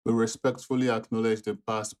We respectfully acknowledge the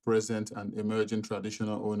past, present, and emerging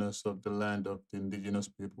traditional owners of the land of the indigenous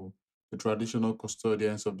people, the traditional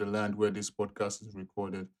custodians of the land where this podcast is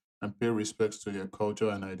recorded, and pay respects to their culture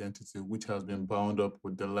and identity, which has been bound up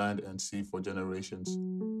with the land and sea for generations.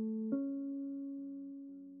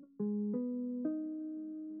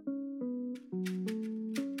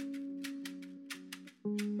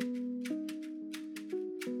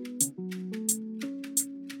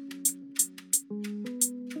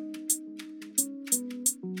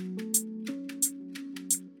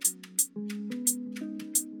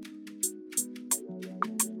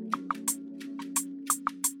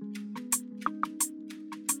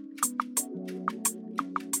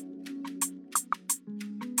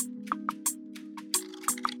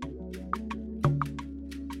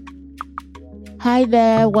 Hi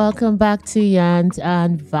there, welcome back to Yant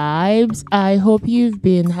and Vibes. I hope you've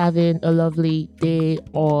been having a lovely day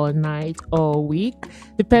or night or week,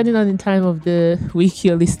 depending on the time of the week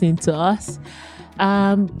you're listening to us.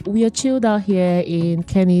 We are chilled out here in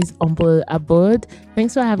Kenny's humble abode.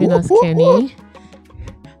 Thanks for having us, Kenny.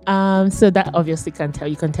 So that obviously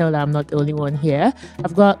you can tell that I'm not the only one here.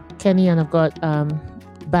 I've got Kenny and I've got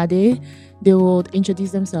Bade. They will introduce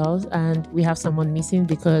themselves, and we have someone missing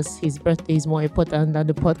because his birthday is more important than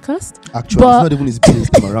the podcast. Actually, it's not even his birthday this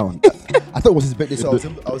time around. I thought it was his birthday, so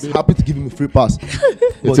I was happy to give him a free pass.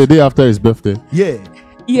 It's a day after his birthday.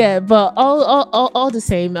 Yeah, but all the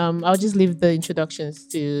same, I'll just leave the introductions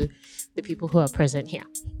to the people who are present here.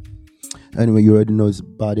 Anyway, you already know it's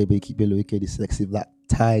Bade Becky Bello, aka the sexy black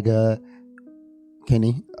tiger.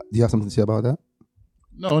 Kenny, do you have something to say about that?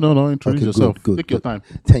 No. Introduce yourself. Take your time.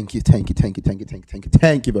 Thank you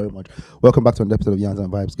very much. Welcome back to another episode of Yans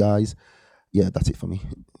and Vibes, guys. Yeah, that's it for me.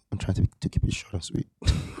 I'm trying to keep it short and sweet.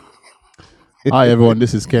 Hi everyone,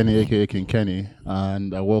 this is Kenny, aka King Kenny,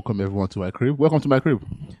 and I welcome everyone to my crib. Welcome to my crib.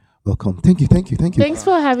 Welcome. Thank you. Thanks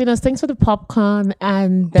for having us. Thanks for the popcorn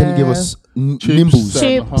and Can you give us nimbus?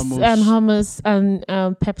 Chips and hummus and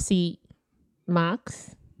Pepsi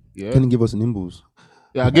Max. Yeah. Can you give us nimbus?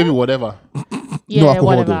 Yeah, I'll give you whatever. Yeah, No alcohol,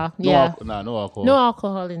 whatever. though. Yeah. No alcohol. No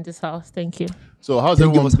alcohol in this house. Thank you. So how's Can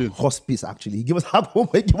you give everyone us been? hospice, actually? Give us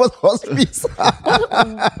hospice.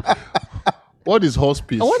 What is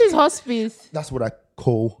hospice? What is hospice? That's what I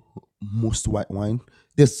call most white wine.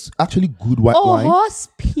 There's actually good white Oh, wine.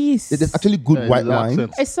 hospice. There's actually good white wine.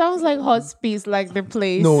 accent. It sounds like hospice, like the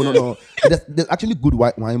place. No. There's actually good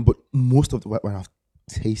white wine, but most of the white wine I've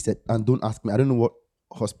tasted, and don't ask me, I don't know what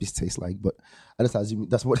hospice tastes like, but I just assume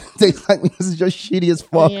that's what it tastes like because it's just shitty as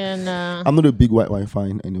fuck. Yeah, nah. I'm not a big white wine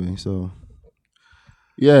fan anyway, so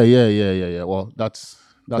Yeah. Well, that's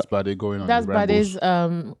Bade going on. That's the rambles.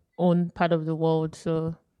 Bade's own part of the world.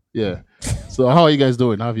 So, Yeah. So how are you guys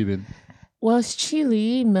doing? How have you been? well, it's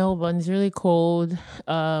chilly. Melbourne is really cold.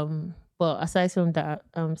 But aside from that,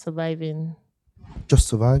 surviving just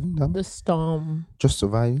surviving. Damn. the storm. Just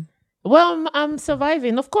surviving. Well, I'm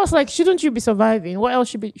surviving. Of course, like, shouldn't you be surviving? What else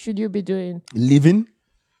should you be doing? Living.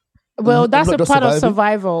 Well, Not that's a just part of surviving.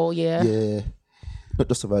 survival. Yeah. Yeah. Not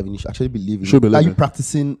just surviving, you should actually be living. Should be Are you living.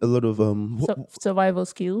 practicing a lot of Survival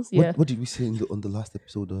skills. what, Yeah. what did we say on the last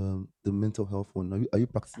episode? The mental health one. Are you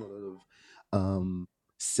practicing a lot of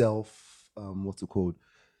self what's it called?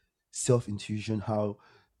 Self intuition. How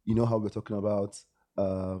how we're talking about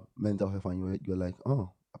mental health, and you're like,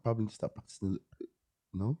 oh, I probably need to start practicing.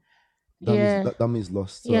 No, Yeah. that means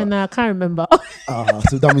lost. So, Yeah, no, I can't remember.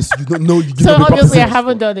 so that means you don't know. You do So not be obviously, I practicing.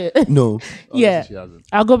 haven't done it. No, Yeah. She hasn't.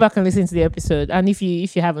 I'll go back and listen to the episode. And if you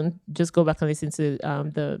haven't, just go back and listen to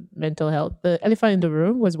the mental health. The elephant in the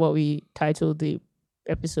room was what we titled the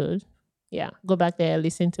episode. Yeah, go back there,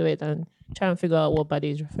 listen to it, and try and figure out what Buddy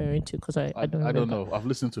is referring to because I don't I don't remember. know. I've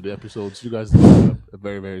listened to the episodes. You guys did a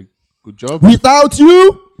very, very good job. without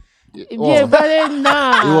you. Yeah, but then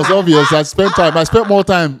nah. It was obvious. I spent more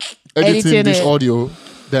time editing Editing this it. audio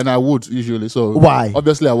than I would usually. So Why?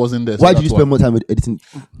 Obviously, I wasn't there. So Why did that's you spend more time with editing?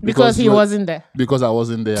 because he you were- wasn't there. Because I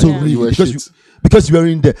wasn't there. So and you really, were shit. because you were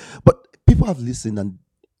in there, but people have listened, and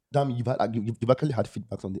damn, you've actually had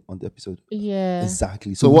feedback on the episode. Yeah.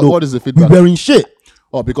 Exactly. So no, what is the we feedback? were in shit.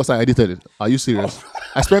 Oh, because I edited it. Are you serious?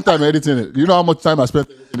 I spent time editing it. You know how much time I spent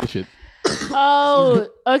editing this shit? Oh,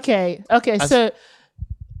 okay. So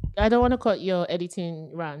I don't want to cut your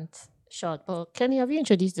editing rant short, but Kenny, have you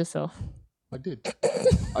introduced yourself? I did.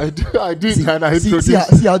 I did, and I See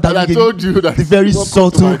introduced. how and I that told you that the very welcome to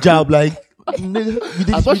subtle my- job, like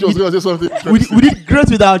I thought she was going to say something. we did great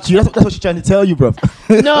without you. That's what she's trying to tell you, bro.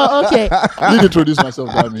 No, okay. I did introduce myself.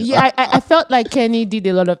 Damn it. Yeah, I felt like Kenny did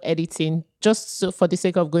a lot of editing just so for the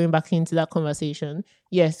sake of going back into that conversation,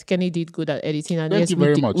 yes, Kenny did good at editing, and Thank yes, you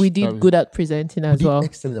very much. we did good at presenting as did well.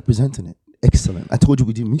 excellent at presenting it. Excellent. I told you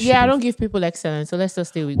we didn't miss Yeah, I you. don't give people excellence, so let's just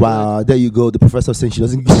stay with Wow, there you go. The professor saying she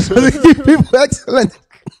doesn't give people excellent.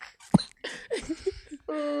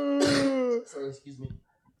 Sorry, excuse me.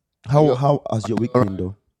 How has your week been though?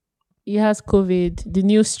 good. He has COVID, the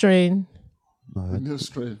new strain. New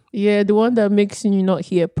strain. Yeah, the one that makes you not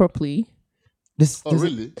hear properly. This, Oh,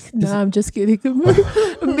 really? No, I'm just kidding.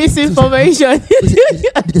 Misinformation.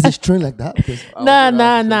 there's a strain like that because Nah.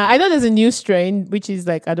 I know there's a new strain, which is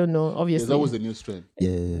like, I don't know, There's obviously. always a new strain. yeah.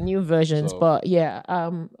 New versions, So, but yeah,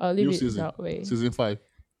 I'll leave New it season. that way. Season 5.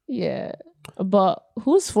 Yeah. But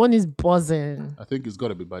whose phone is buzzing? I think it's got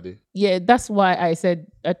to be Bade. Yeah, that's why I said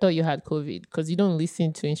I thought you had COVID, because you don't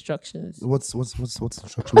listen to instructions. What's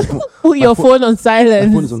instruction? Put your phone on My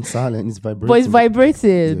silent. phone is on silent. It's vibrating. But it's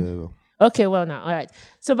vibrating. Yeah. Okay, well now, all right.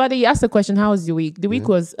 So, Buddy, you asked the question, how was your week? The week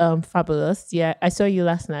was fabulous. Yeah, I saw you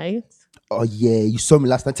last night. Oh yeah, you saw me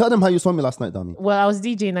last night. Tell them how you saw me last night, Dami. Well, I was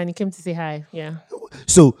DJing and you came to say hi. Yeah.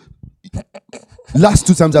 So last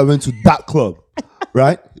 2 times I went to that club,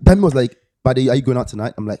 right? Dami was like, "Buddy, are you going out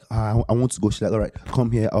tonight?" I'm like, I want to go." She's like, "All right,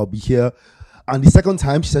 come here. I'll be here." And the second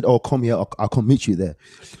time she said, "Oh, come here. I'll come meet you there."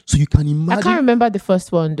 So you can imagine. I can't remember the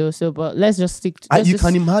first one though, so but let's just stick to You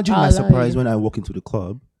can imagine my surprise when I walk into the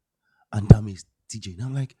club and Dami is DJing.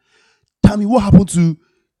 I'm like, "Dami, what happened to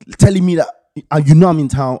telling me that you know I'm in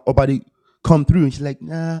town? Or Buddy, come through?" And she's like,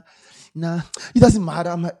 nah, it doesn't matter.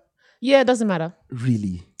 I'm like, Yeah, it doesn't matter.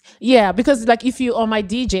 really? Yeah, because like if you on my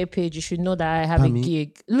DJ page, you should know that I have a Dami.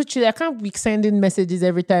 gig. Literally, I can't be sending messages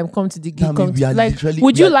every time. Come to the gig. Dami, Come we to, are like, literally-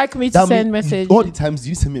 would we you are- like me to Dami, send message? all the times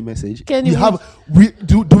you send me a message, Can we you- have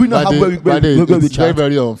do we not have where we It's very, chat?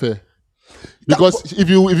 very unfair. Because if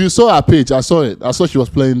you saw her page, I saw it. I saw she was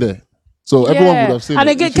playing there. So everyone would have seen and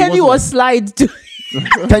it. again, She Kenny wasn't was slide too.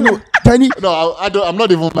 Can you? No, I don't. I'm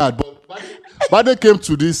not even mad. But Bade came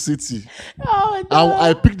to this city, Oh, no. and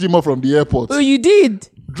I picked him up from the airport, Oh, you did.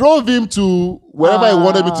 drove him to wherever he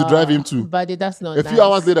wanted me to drive him to. But that's not A nice. few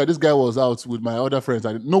hours later, this guy was out with my other friends,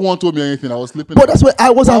 and no one told me anything. I was sleeping. But that's where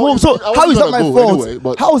I was at I home. was- So I how is that wasn't my gonna fault? go anyway,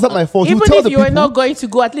 but- How is that my fault? Even tell if the you were people- not going to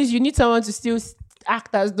go, at least you need someone to still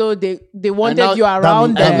act as though they wanted now- you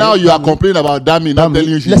around Dami, there. And now you are complaining about Dami not telling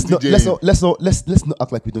you she's let's DJing. not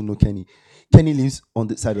act like we don't know Kenny. Kenny lives on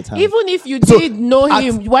the side of town. Even if you So, did know at-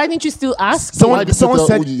 him, why didn't you still ask? Why him? did you Someone tell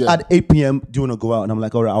said Uji, yeah? at 8 p.m. do you want to go out? And I'm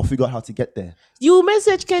like, all right, I'll figure out how to get there. You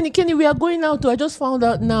message Kenny, we are going out. I just found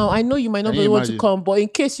out now. I know you might not Can be you able to imagine? come, but in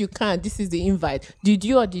case you can't, this is the invite. Did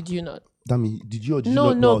you or did you not? Dami, did you or did No,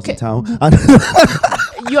 you not no, know I was in Ke- town?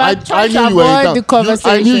 And You are trying to you were in avoid town. the conversation.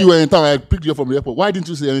 I knew you were in town. I picked you up from the airport. Why didn't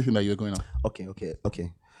you say anything that you were going out?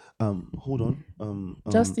 okay. Hold on.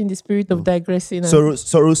 Just in the spirit of digressing. and-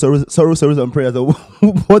 sorrows and prayers.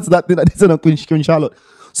 What's that thing that they said on Queen Charlotte?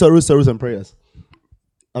 Sorrows and prayers.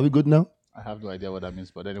 Are we good now? I have no idea what that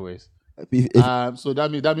means, but anyways. If So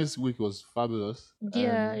that means week was fabulous.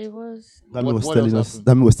 yeah, And it was. Dami what was else telling us.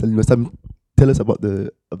 happened? Dami was telling us. Tell us about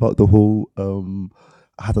the whole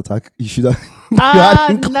heart attack issue that you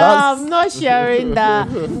had in No, class. I'm not sharing that.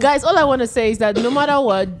 Guys, all I want to say is that no matter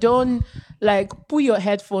what, don't like put your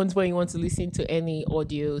headphones when you want to listen to any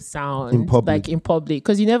audio sound In public. like in public,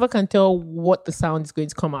 because you never can tell what the sound is going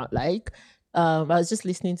to come out like. I was just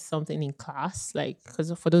listening to something in class, like,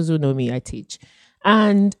 because for those who know me, I teach.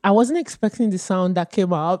 And I wasn't expecting the sound that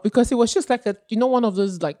came out, because it was just like one of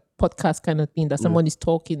those like podcast kind of thing that someone is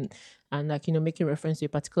talking and like, making reference to a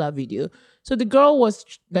particular video. So the girl was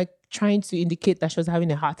like trying to indicate that she was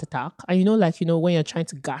having a heart attack. And when you're trying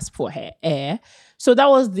to gasp for her air. So that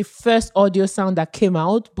was the first audio sound that came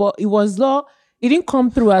out, but it didn't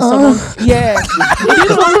come through as someone, it didn't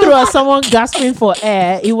come through as someone gasping for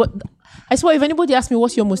air. It was, I swear, if anybody asked me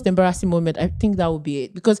what's your most embarrassing moment, I think that would be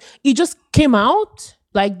it, because it just came out,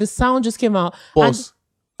 like the sound just came out. Pause. And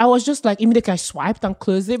I was just like, immediately I swiped and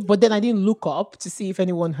closed it, but then I didn't look up to see if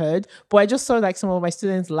anyone heard. But I just saw like some of my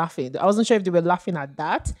students laughing. I wasn't sure if they were laughing at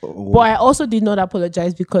that. But I also did not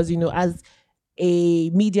apologize, because, as a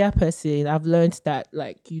media person, I've learned that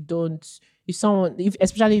like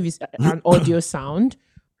especially if it's an audio sound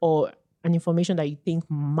or an information that you think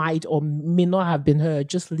might or may not have been heard,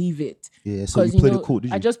 just leave it. Yeah, so you 'Cause, played it cool, did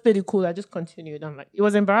you? I just played it cool. I just continued. I'm like, it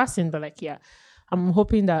was embarrassing, but like, yeah, I'm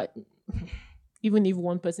hoping that even if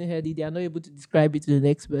one person heard it, they are not able to describe it to the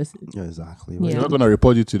next person. Yeah, exactly. Yeah. They're not gonna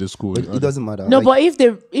report you to the school. It doesn't matter. No, Like, but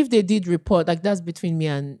if they did report, like that's between me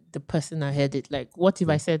and the person I heard it. Like, what if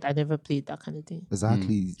I said I never played that kind of thing?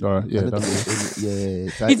 exactly. All right, yeah, I don't that's think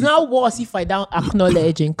it's It's now worse if I don't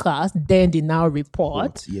acknowledge in class, then they now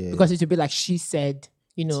report, Yeah. because it would be like she said,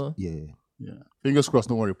 Yeah. Yeah. Fingers crossed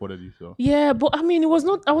no one reported you, so. Yeah, but I mean, it was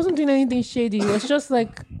not. I wasn't doing anything shady. It was just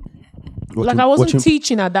like Watching, I wasn't watching,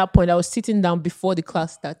 teaching at that point. I was sitting down before the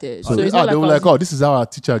class started. So, it's not They like were I like, was, oh, this is how our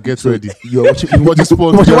teacher gets so ready. you're watching, Watching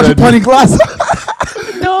sports, watching, get watching ready. porn in class.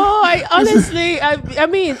 No, I honestly, I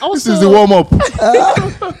mean, also This is the warm up.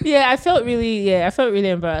 yeah, I felt really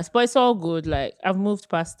embarrassed, but it's all good. Like I've moved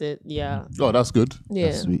past it. Yeah, Oh, that's good. yeah.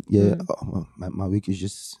 That's sweet. Yeah, well, my week is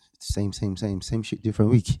just same shit,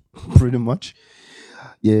 different week, pretty much.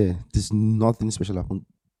 Yeah, there's nothing special happened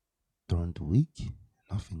during the week.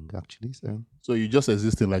 Nothing actually. So you just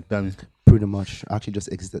existing like that. Pretty much, I actually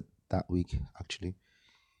just existed that week. Actually,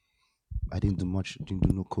 I didn't do much. Didn't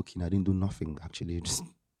do no cooking. I didn't do nothing. Actually, just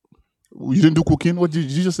You didn't do cooking? What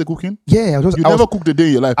did you just say cooking? yeah. You never cooked a day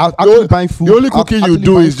in your life. I was actually buying food. The only cooking you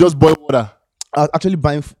do is just boil water. I was actually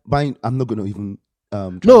buying. I'm not gonna even.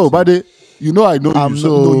 No, but I know you.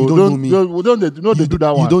 So no, you don't know me. They do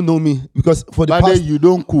that one. You don't know me because for the By past you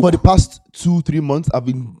don't cook. for the past 2-3 months, I've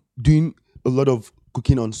been doing a lot of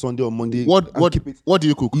cooking on Sunday or Monday. What do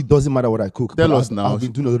you cook? It doesn't matter what I cook. Tell but us now. I've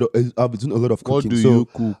been doing a lot of What cooking. do so you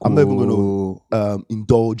cook? I'm not even going to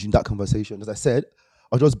indulge in that conversation. As I said,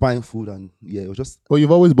 I was just buying food and yeah, it was just. Well,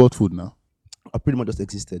 you've always bought food now. I pretty much just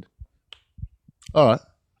existed. All right.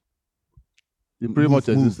 You pretty much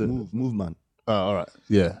existed. Move, man. All right.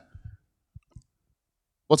 Yeah.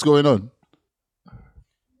 What's going on?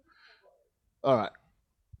 All right.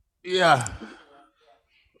 Yeah.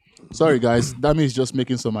 Sorry, guys. Dami is just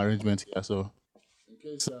making some arrangements here. So, in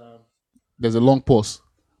case there's a long pause,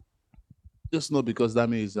 just know because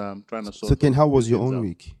Dami is trying to sort. So, Ken, how was your things own out.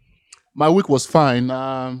 week? My week was fine.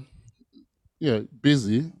 Yeah,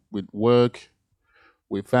 busy with work,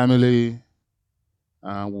 with family.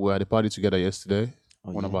 We were at a party together yesterday.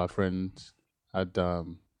 One of our friends had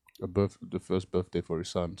the first birthday for his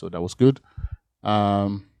son, so that was good.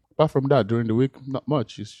 Apart from that, during the week, not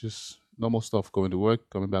much. It's just normal stuff: going to work,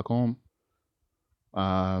 coming back home.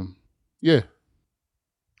 Yeah,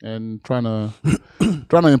 and trying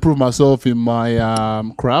to improve myself in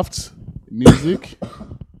my craft, music,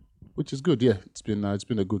 which is good. Yeah, it's been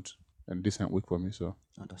a good and decent week for me. So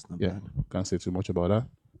That's not yeah, bad. can't say too much about that.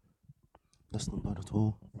 That's not bad at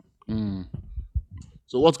all.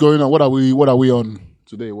 So what's going on? What are we on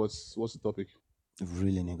today? What's the topic?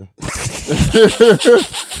 Really, nigga.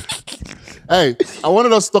 Hey, I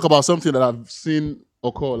wanted us to talk about something that I've seen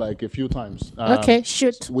occur like a few times. Okay,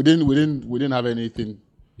 shoot. We didn't have anything,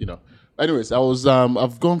 Anyways,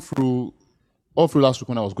 I've gone through all through last week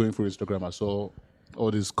when I was going through Instagram. I saw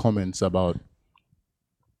all these comments about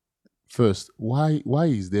first, why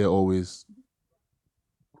is there always,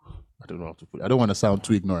 I don't know how to put it. I don't want to sound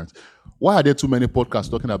too ignorant. Why are there too many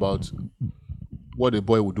podcasts talking about what a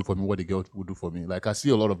boy would do for me, what a girl would do for me? Like I see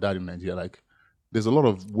a lot of that in Nigeria. Like there's a lot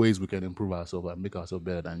of ways we can improve ourselves and make ourselves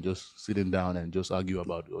better than just sitting down and just argue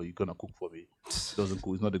about, oh, you're gonna cook for me. It doesn't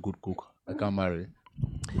cook. He's not a good cook. I can't marry.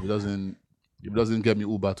 If it doesn't get me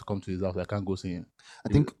Uber to come to his house, I can't go see him.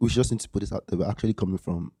 I think we just need to put this out there. We're actually coming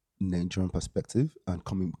from Nigerian perspective and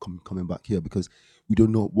coming back here because we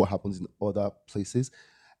don't know what happens in other places.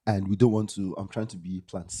 And we don't want to, I'm trying to be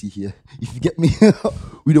plan C here. If you get me,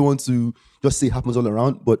 we don't want to just say it happens all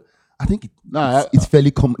around. But I think it's fairly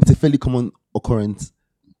common. It's a fairly common occurrence.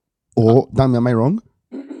 Or, damn, am I wrong?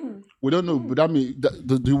 We don't know, but that means,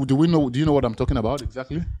 do we know? Do you know what I'm talking about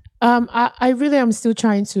exactly? I really am still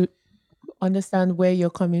trying to understand where you're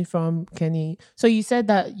coming from, Kenny. So you said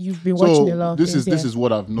that you've been watching a lot of this things. This is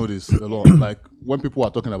what I've noticed a lot. Like when people are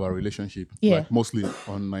talking about relationship, like mostly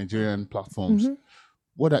on Nigerian platforms.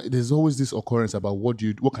 There's always this occurrence about what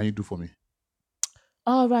can you do for me?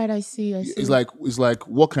 Oh right, I see. It's like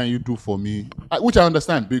what can you do for me? Which I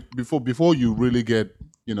understand. Before you really get,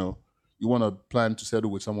 you want to plan to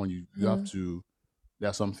settle with someone, you have to. There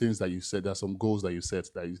are some things that you set. There are some goals that you set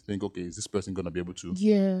that you think, okay, is this person gonna be able to?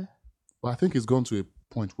 Yeah. But I think it's gone to a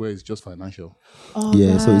point where it's just financial. Oh,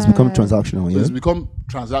 yeah, so it's become transactional. So Yeah, it's become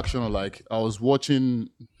transactional. Like I was watching,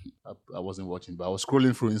 I wasn't watching, but I was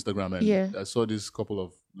scrolling through Instagram and I saw this couple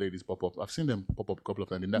of ladies pop up. I've seen them pop up a couple of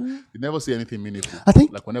times. They never say anything meaningful. I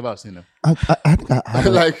think like whenever I've seen them, I think I have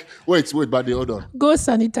like wait, but hold on. Go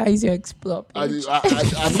sanitize your explore.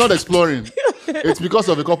 I'm not exploring. It's because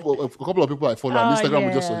of a couple of people I follow on Instagram.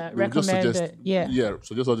 Will just suggest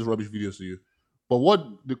suggest all these rubbish videos to you. But what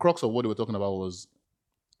the crux of what they were talking about was,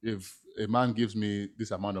 if a man gives me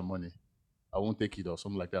this amount of money, I won't take it or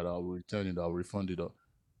something like that. I'll return it. I'll refund it.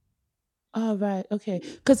 Oh, right. Okay.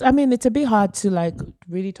 Because, I mean, it's a bit hard to, like,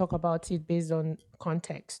 really talk about it based on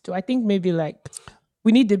context. So I think maybe, like,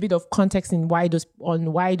 we need a bit of context in why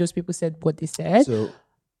those people said what they said. So,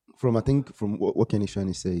 from what Kenny trying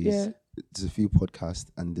to say is, there's a few podcasts,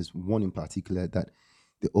 and there's one in particular that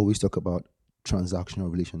they always talk about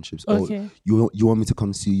transactional relationships. Okay. You want me to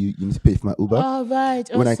come see you? You need to pay for my Uber. Oh, right.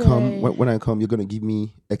 When I come, Okay. when I come, you're gonna give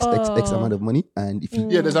me X amount of money, and if you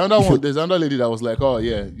Yeah, there's another one. There's another lady that was like, "Oh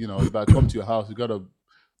yeah, if I come to your house, you gotta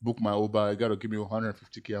book my Uber. You gotta give me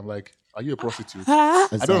 150K." I'm like, "Are you a prostitute?" I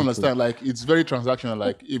Exactly. don't understand. Like, it's very transactional.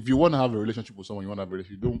 Like, if you want to have a relationship with someone, you want to have a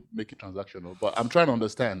relationship. You don't make it transactional. But I'm trying to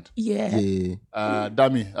understand. Yeah. Yeah,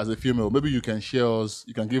 Dami, as a female, maybe you can share us.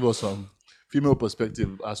 You can give us some female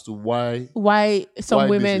perspective as to why Why some Why this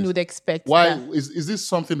women is- would expect why that? is this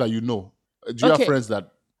something that you know? Do you Okay. have friends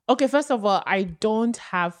that Okay, first of all, I don't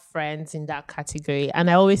have friends in that category, and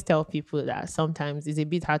I always tell people that sometimes it's a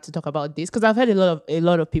bit hard to talk about this because I've heard a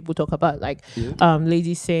lot of people talk about like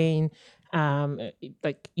ladies saying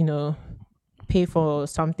like pay for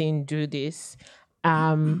something, do this,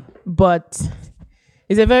 but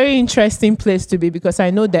it's a very interesting place to be because I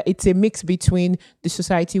know that it's a mix between the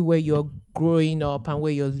society where you're growing up and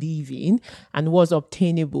where you're living and what's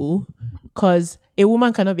obtainable. Because a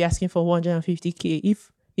woman cannot be asking for 150K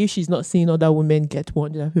if she's not seeing other women get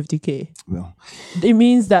 150K. well, It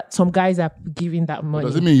means that some guys are giving that money.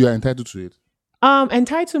 does it mean you are entitled to it?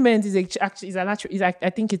 Entitlement I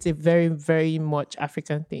think it's a very, very much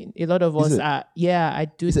African thing. A lot of us it? are. Yeah, I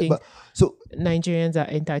do is it- think but so Nigerians are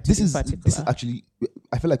entitled this in is particular. actually,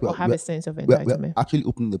 I feel like or have we're, a sense of we're entitlement. actually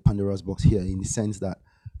opening the Pandora's box here in the sense that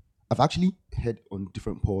I've actually heard on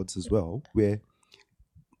different pods as well where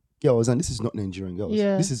girls, and this is not Nigerian girls.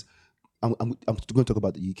 Yeah. This is I'm going to talk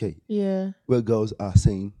about the UK Yeah. where girls are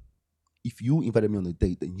saying, if you invited me on a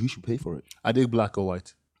date, then you should pay for it. Are they black or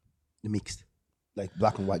white? Mixed, like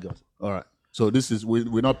black and white girls. All right. So this is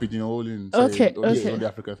we're not pigeonholing. Okay, This is okay. not the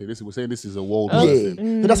African thing. We're saying this is a world Yeah,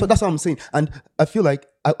 thing. so that's what I'm saying. And I feel like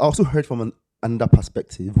I also heard from another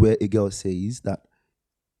perspective where a girl says that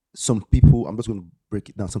some people, I'm just going to break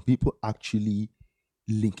it down, some people actually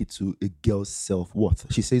link it to a girl's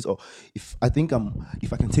self-worth. She says, "Oh, if I can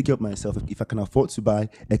take care of myself, if I can afford to buy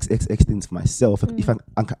XXX things for myself, if I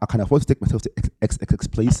can afford to take myself to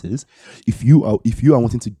XXX places, if you are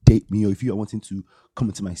wanting to date me or if you are wanting to come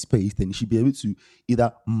into my space, then you should be able to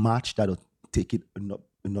either match that or take it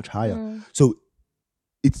a notch higher." So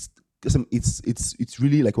it's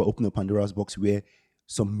really like we're opening a Pandora's box where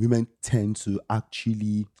some women tend to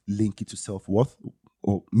actually link it to self-worth.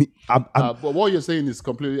 Or me, But what you're saying is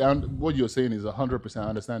completely, and what you're saying is 100%. I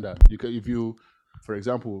understand that. If you, for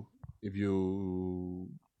example, if you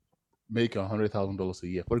make $100,000 a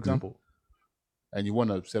year, for example, and you want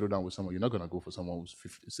to settle down with someone, you're not gonna go for someone who's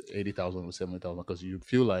 80,000 or 70,000 because you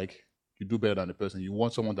feel like you do better than the person. You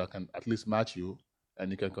want someone that can at least match you, and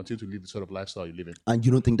you can continue to live the sort of lifestyle you live in. and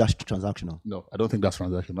you don't think that's transactional? No, I don't think that's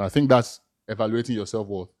transactional. I think that's evaluating your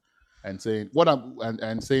self-worth and saying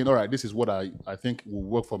and saying, all right, this is what I think will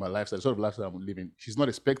work for my lifestyle, the sort of lifestyle I'm living. She's not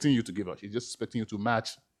expecting you to give her. She's just expecting you to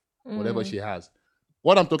match whatever she has.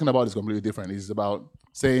 What I'm talking about is completely different. It's about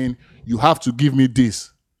saying you have to give me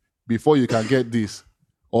this before you can get this.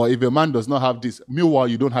 Or if a man does not have this, meanwhile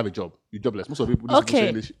you don't have a job, you're jobless. Most of people people Okay,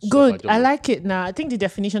 saying this stuff are good. I jobless. like it now. I think the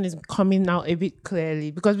definition is coming out a bit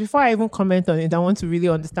clearly because before I even comment on it, I want to really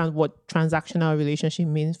understand what transactional relationship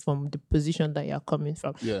means from the position that you're coming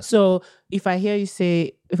from. Yeah. So if I hear you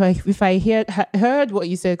say, if I heard what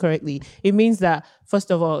you said correctly, it means that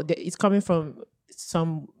first of all, it's coming from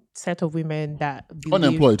some set of women that believe,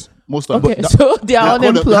 Unemployed, most of them. Okay, so they are They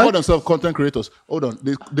call unemployed. themselves content creators. Hold on,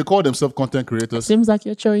 they call themselves content creators. Seems like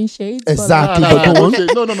you're throwing shades. but Exactly. Nah, but nah, go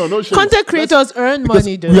on. no shade. content creators earn Because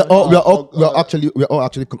money, though. we're all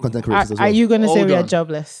actually content creators as well. Are you going to say Hold we are on.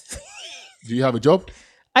 jobless? Do you have a job?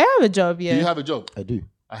 I have a job, yeah. Do you have a job? I do.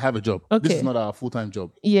 I have a job. Okay. This is not a full-time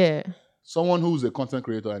job. Yeah, Someone who's a content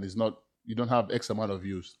creator and is not, you don't have X amount of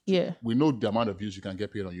views. yeah, We know the amount of views you can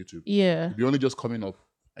get paid on YouTube. yeah. If you're only just coming up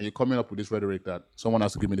and you're coming up with this rhetoric that someone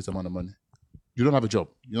has to give me this amount of money, you don't have a job.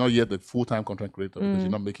 You're not yet the full-time content creator because you're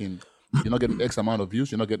not getting X amount of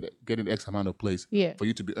views. You're not getting X amount of plays Yeah. for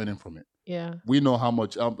you to be earning from it. Yeah. We know how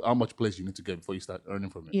much plays you need to get before you start earning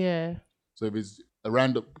from it. Yeah. So if it's a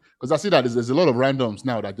random, because I see that there's a lot of randoms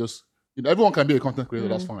now that just, everyone can be a content creator,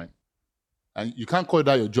 that's fine. And you can't call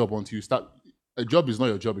that your job until you start. A job is not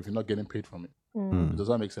your job if you're not getting paid from it. Does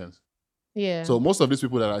that make sense? Yeah. So most of these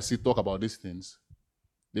people that I see talk about these things,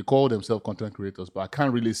 they call themselves content creators, but I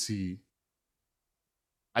can't really see.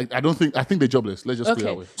 I think they're jobless. Let's just put it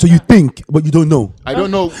that way. So you think, but you don't know. I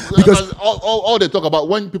don't know because all they talk about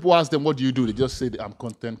when people ask them what do you do, they just say I'm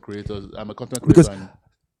content creators. I'm a content creator. Because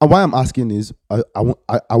and why I'm asking is I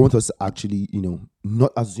want us to actually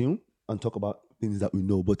not assume and talk about things that we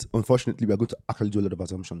know, but unfortunately, we are going to actually do a lot of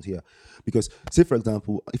assumptions here, because say for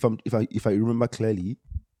example, if I remember clearly,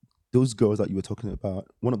 those girls that you were talking about,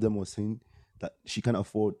 one of them was saying that she can't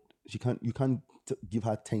afford, you can't give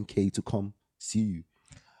her 10K to come see you.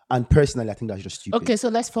 And personally, I think that's just stupid. Okay, so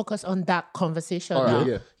let's focus on that conversation All now. right,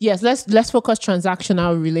 yeah. Yes, let's focus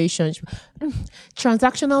transactional relationship,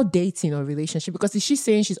 transactional dating or relationship. Because is she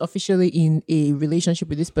saying she's officially in a relationship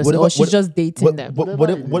with this person, or she's just dating them? Okay.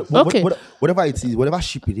 Whatever it is, whatever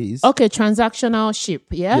ship it is. Okay, transactional ship.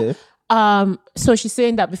 Yeah. Yeah. So she's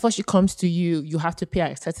saying that before she comes to you, you have to pay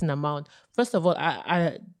a certain amount. First of all,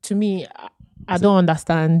 to me, I don't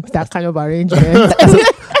understand that kind of arrangement.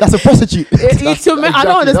 That's a prostitute. To me, I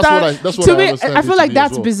don't understand. That's what To I me, understand I it feel to like be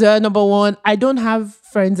that's as well. bizarre. Number one, I don't have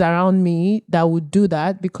friends around me that would do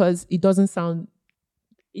that because it doesn't sound.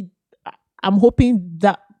 I'm hoping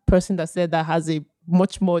that person that said that has a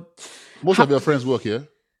much more. Most of your friends work here.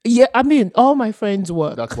 Yeah, I mean, all my friends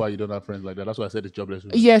work. That's why you don't have friends like that. That's why I said it's jobless.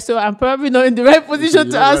 Yeah, so I'm probably not in the right position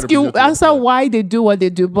to you're not in ask the you position to answer answer. why they do what they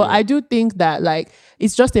do. But Yeah. I do think that like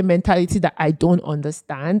it's just a mentality that I don't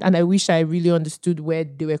understand, and I wish I really understood where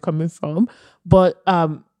they were coming from. But I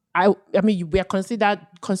mean we are considering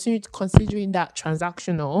that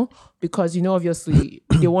transactional because obviously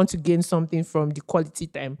they want to gain something from the quality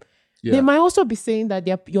time. Yeah. They might also be saying that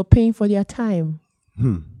you're paying for their time.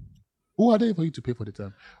 Who are they for you to pay for the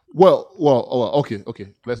time? Well, okay.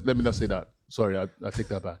 Let me not say that. Sorry, I take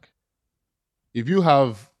that back. If you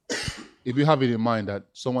have it in mind that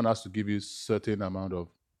someone has to give you certain amount of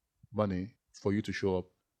money for you to show up,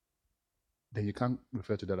 then you can't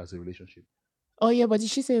refer to that as a relationship. Oh yeah, but did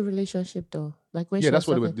she say relationship though? Like when Yeah, she that's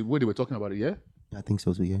was what talking- the way they were talking about it. Yeah, I think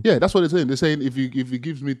so too. Yeah. yeah, that's what they're saying. They're saying if he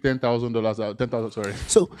gives me $10,000, sorry,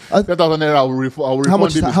 So 10,000 naira, I will refund how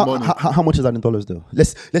much him is his that, money. how much is that in dollars though?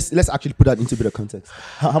 Let's actually put that into a bit of context.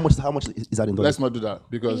 How much is that in dollars? Let's not do that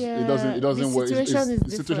because it doesn't the work. situation is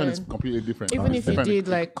The situation is different. completely different. Even if you Different did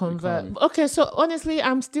like convert. economy. Okay, so honestly,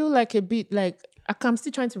 I'm still like a bit like I'm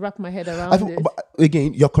still trying to wrap my head around I this. think, but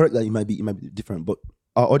again, you're correct that it might be different, but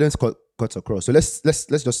our audience cuts across. So let's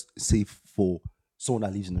just say for someone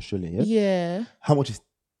that lives in Australia, yeah, Yeah, how much is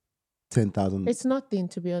 10,000? it's nothing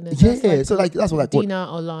to be honest. Yeah, That's so like that's what like what, dinner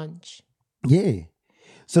or lunch. yeah.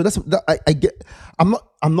 So that's that I get. I'm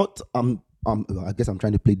not. I guess I'm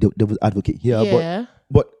trying to play devil's advocate here, Yeah,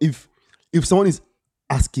 but if someone is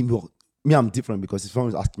asking me, well, me, I'm different because if someone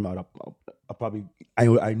is asking me, I'll probably I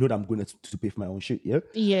know that I'm going to pay for my own shit, yeah.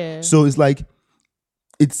 yeah. So it's like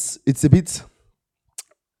it's a bit.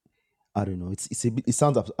 I don't know. It's a bit. It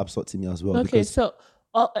sounds absurd to me as well. Okay, so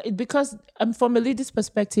because from a lady's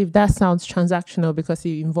perspective, that sounds transactional because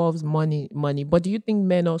it involves money. But do you think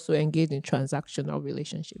men also engage in transactional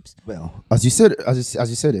relationships? Well, as you said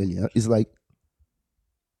earlier, it's like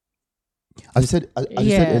as you said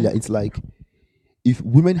earlier, it's like if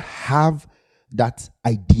women have that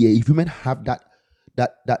idea, if women have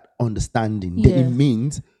that understanding, then Yeah. it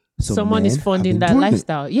means Someone is men have funding been that doing it.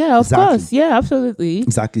 lifestyle. Yeah, of Exactly. course. Yeah, absolutely.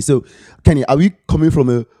 Exactly. So, Kenny, are we coming from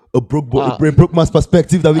a broke man's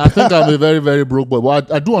perspective that we I think I'm a very, very broke boy.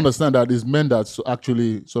 But I do understand that it's men that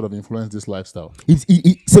actually sort of influence this lifestyle.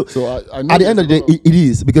 So I know at the end of the day, there's it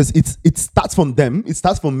is because it starts from them. It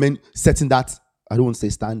starts from men setting that. I don't want to say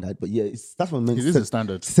standard, but yeah, it starts from men It is a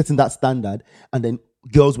standard. setting that standard, and then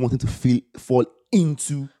girls wanting to fall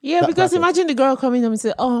into. Yeah, that because bracket. imagine the girl coming up and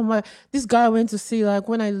say, "Oh my, this guy I went to see like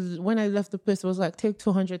when I left the place was like take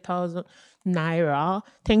 200,000 naira.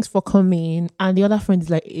 Thanks for coming." And the other friend is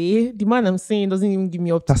like, the man I'm seeing doesn't even give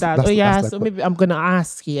me up to that. That's like so what- maybe I'm gonna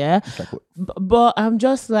ask. Yeah, It's like what- but I'm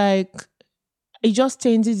just like. It just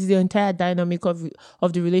changes the entire dynamic of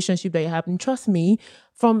the relationship that you have. And trust me,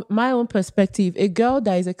 from my own perspective, a girl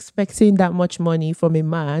that is expecting that much money from a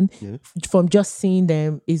man, from just seeing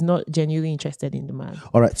them, is not genuinely interested in the man.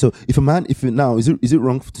 All right. So is it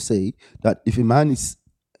wrong to say that if a man is,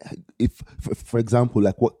 for example,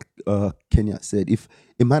 like what Kenya said, if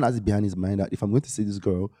a man has it behind his mind that if I'm going to see this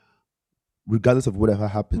girl, regardless of whatever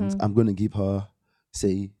happens, I'm going to give her,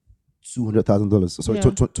 say, $200,000. Sorry, Yeah.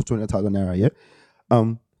 200,000 naira. Yeah.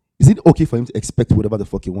 Is it okay for him to expect whatever the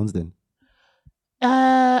fuck he wants then?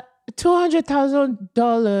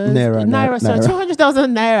 $200,000 Naira. sorry,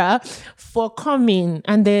 200,000 naira for coming,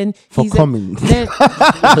 and then For he's coming. then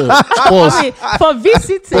Pause. I mean, for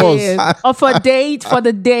visiting Pause. or for the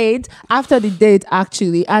date after the date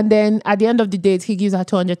actually, and then at the end of the date he gives her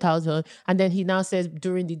 200,000, and then he now says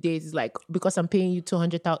during the date it's like because I'm paying you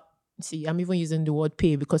 200,000. See, I'm even using the word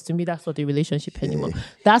pay because to me that's not a relationship anymore.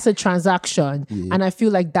 That's a transaction, and I feel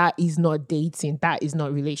like that is not dating. That is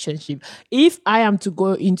not relationship. If I am to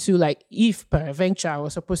go into like, if peradventure I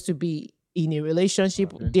was supposed to be in a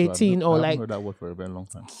relationship, Paraventure. dating, I or haven't like heard that word for a very long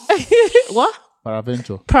time. what?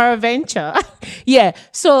 Paraventure. Peradventure. Yeah.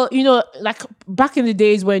 So, like back in the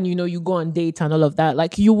days when, you go on dates and all of that,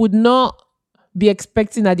 like you would not be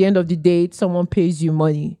expecting at the end of the date someone pays you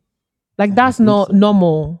money. Like I don't that's think not so.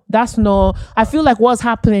 normal. That's not, I feel like what's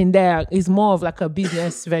happening there is more of like a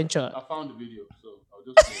business venture. I found the video, so I'll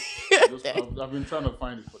just play it. I've been trying to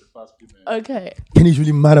find it for the past few minutes. Okay. Kenny's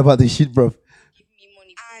really mad about this shit, bro. Give me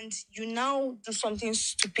money. And you now do something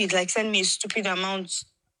stupid, like send me a stupid amount,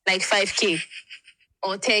 like 5K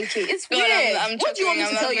or 10K. It's God, weird. what do you want me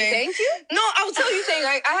to tell you? Thank you? No, I'll tell you thank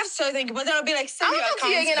I have to tell you thank you, but then I'll be like, send I'm your not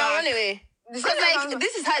talking to you account again now back. anyway. This Because is like account-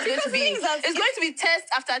 this is how it's going to Because the be. thing is that It's going to be test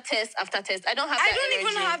after test after test. I don't have I that don't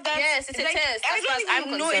even energy. have that. Yes, it's a like, test. I As far don't as I'm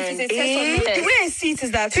even know if it's a concerned. test or not. Test. The way I see it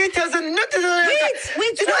is that 10,000, not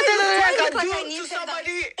wait, do not I I look can like do I need to 10,000?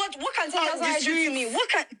 somebody But what can on 10,000 the do to streets. me? What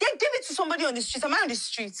can then give it to somebody on the streets? Am I on the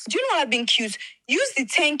streets? Do you know what I've been cute? Use the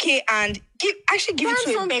 10K and give it Plan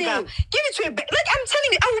to a something. beggar. Give it to a beggar. Like I'm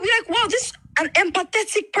telling you, I will be like, wow, this an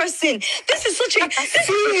empathetic person. This is such a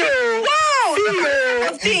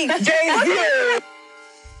wow. Thing.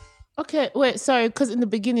 Okay, wait, sorry, because in the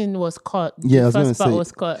beginning was cut. Yeah, I The was gonna first part say.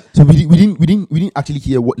 was cut. So we didn't actually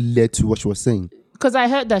hear what led to what she was saying. Because I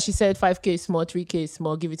heard that she said 5K is small, 3K is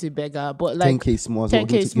small, give it to a beggar. But like 10K small as well. 10K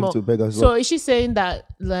Give it is to, give it small. to a beggar as So well. is she saying that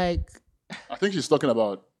like I think she's talking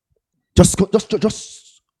about. Just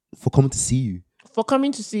for coming to see you. for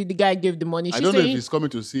coming to see the guy gave the money? I She's don't know if saying he's coming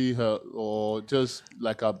to see her or just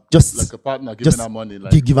like a Just- partner giving just her money.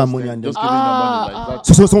 Like give her just money then- and just then- giving her money like that.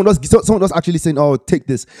 So someone does actually saying, "Oh, take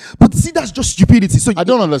this," but see, that's just stupidity. So I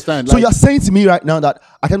don't understand. So like, you're saying to me right now that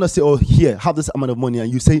I cannot say, "Oh, here, have this amount of money,"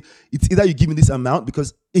 and you say it's either you give me this amount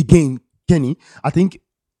because again, Kenny, I think,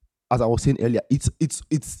 as I was saying earlier,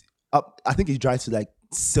 I think it drives to like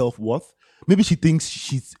self-worth. Maybe she thinks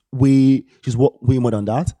she's way more than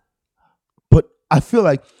that. But I feel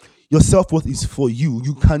like your self-worth is for you.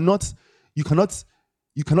 You cannot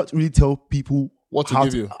really tell people What to how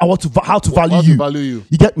give you. how to value how to you. value you.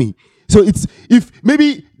 You get me? So it's if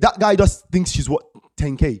maybe that guy just thinks she's what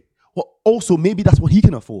 10K. Well, also maybe that's what he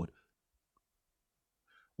can afford.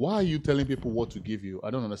 Why are you telling people what to give you? I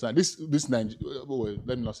don't understand.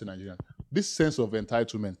 Let me not say Nigerian. This sense of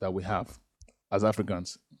entitlement that we have as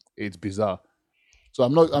Africans, it's bizarre. So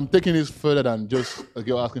I'm taking this further than just a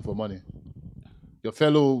girl asking for money. Your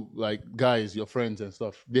fellow like guys, your friends and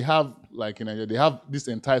stuff, they have like in Nigeria, they have this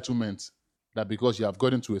entitlement that because you have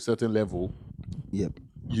gotten to a certain level, Yep.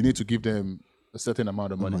 you need to give them a certain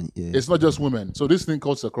amount of money. Yeah. It's not just women. So this thing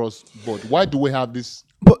cuts across board. Why do we have this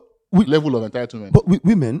But level of entitlement? But with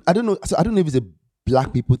women, I don't know. So I don't know if it's a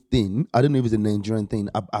black people thing. I don't know if it's a Nigerian thing.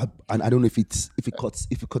 And I don't know if it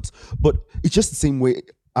cuts. But it's just the same way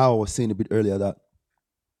I was saying a bit earlier that,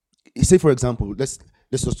 say for example, let's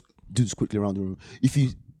just do this quickly around the room.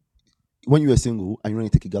 When you are single and you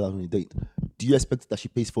want to take a girl out on a date, do you expect that you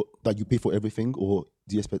pay for everything, or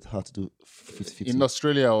do you expect her to do 50-50? In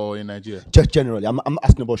Australia or in Nigeria? Just generally, I'm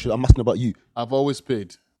asking about shit. I'm asking about you. I've always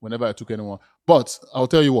paid whenever I took anyone. But I'll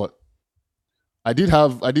tell you what. I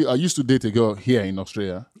used to date a girl here in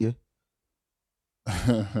Australia. Yeah.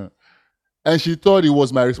 And she thought it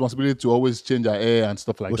was my responsibility to always change her hair and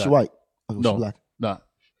stuff like Was that. she white? Or was No. she black? Nah.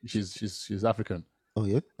 She's African. Oh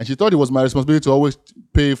yeah. And she thought it was my responsibility to always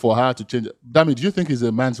pay for her to change. Damn it, do you think it's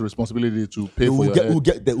a man's responsibility to pay for your hair? We'll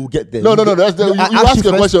get there. No. That's you ask a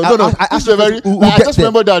question. No. This is a very. I just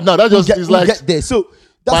remember that now. That just is we'll like get there. So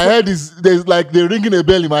that's my head is there's like they're ringing a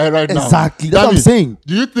bell in my head right now. Exactly. That's what I'm Damn it. saying.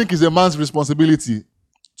 Do you think it's a man's responsibility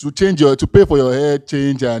to pay for your hair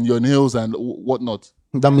change and your nails and whatnot?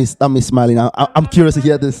 That means smiling. I'm curious to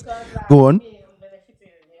hear this. Go on.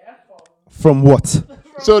 From what?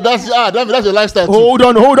 So that's your lifestyle. Too. Hold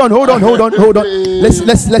on. Let's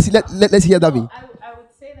hear that. I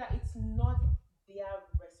would say that it's not their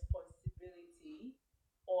responsibility,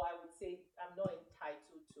 or I would say I'm not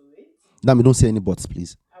entitled to it. Dami, don't say any buts,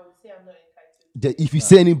 please. I would say I'm not entitled to it. If you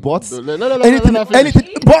say any buts, No, anything, let her finish.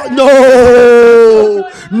 but no.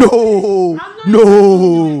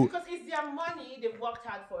 Because it's their money, they've worked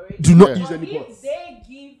hard for it. Do not Yeah. use But any if buts. they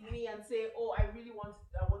give me and say, "Oh, I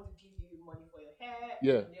want to give you money for your hair,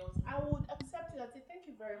 Yeah. your nails," I would accept it and say, "Thank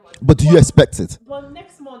you very much." But do you expect it? But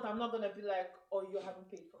next month, I'm not gonna be like, "Oh, you haven't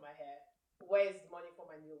paid for my hair. Where's the money for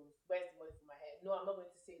my nails? Where's the money for my hair?" No, I'm not going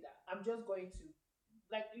to say that. I'm just going to,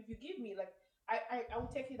 like, if you give me, like, I will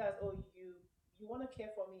take it as, "Oh, you you want to care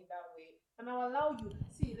for me that way, and I'll allow you.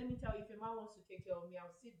 See, let me tell you, if a man wants to take care of me, I'll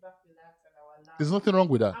sit back, relax, and I'll allow. There's nothing wrong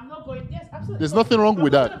with that. I'm not going. Yes, absolutely. There's nothing wrong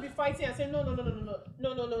with I'm that. not gonna be fighting and saying no.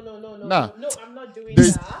 Nah. No, I'm not doing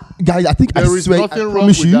There's- that. Guys, I think There I is swear, nothing I wrong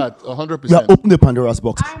promise with you, that. we are 100%. opening the Pandora's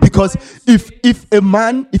box. I'm Because going to- if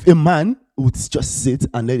a man would just sit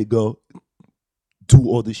and let it go, do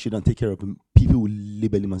all this shit and take care of him, people will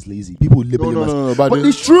label him as lazy. People will label him as. No. But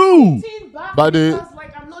it's true. Sitting back But the- because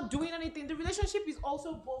like I'm not doing anything. The relationship is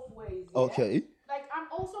also both ways. Yeah? Okay. Like I'm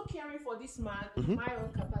also caring for this man in my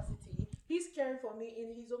own capacity. He's caring for me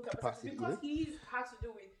in his own capacity because he has to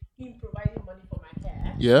do with him providing money for my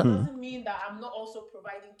hair. Yeah. Doesn't mean that I'm not also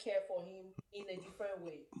providing care for him in a different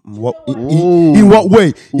way. Do you What, know what I in mean? what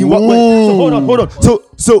way? In what way? So hold on.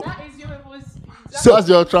 So That is your So- That's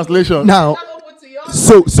your translation. now,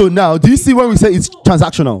 so now, do you see when we say it's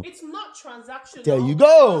transactional? It's not transactional. There you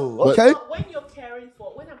go. But- Okay. But when I'm caring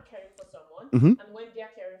for someone and when they're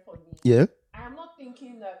caring for me, Yeah. I am not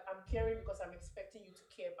thinking that I'm caring because I'm expecting you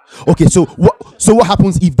to care back. Okay. So what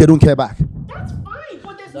happens if they don't care back? That's fine,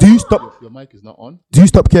 but there's Do you no stop? harm. Your mic is not on. Do you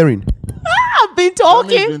stop caring? I've been You've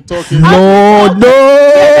talking. been talking. No.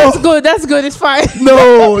 That's good. It's fine.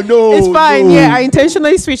 No. It's fine. no. Yeah, I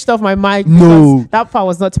intentionally switched off my mic No. because that part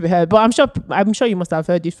was not to be heard. But I'm sure you must have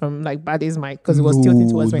heard it from like Bade's mic because it was tilting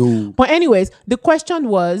towards me. No. But anyways, the question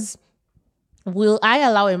was, will I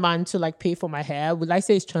allow a man to like pay for my hair? Will I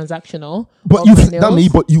say it's transactional? But Or you, my that nails? me.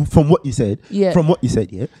 But you, from what you said, Yeah.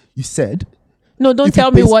 you said. No, don't if he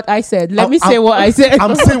tell me pays- what I said. Let me I'm- say what I said.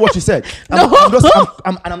 I'm saying what you said. No.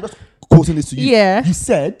 I'm just quoting this to you. Yeah. You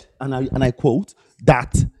said, and I quote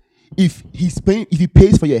that if he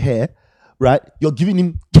pays for your hair, right, you're giving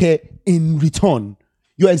him care in return.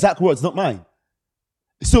 Your exact words, not mine.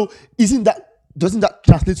 So doesn't that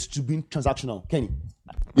translate to being transactional, Kenny?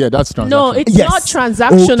 Yeah, that's transactional. No, it's Yes. not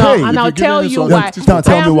transactional, Okay. and If I'll you're giving tell me you something, why. just tell me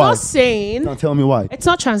I am why. not saying Now tell me why. it's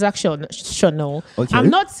not transactional. Okay. I'm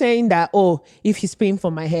not saying that, if he's paying for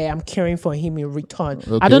my hair, I'm caring for him in return.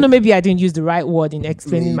 I Okay. don't know, maybe I didn't use the right word in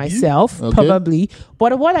explaining Maybe. myself, Okay. probably.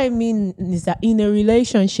 But what I mean is that in a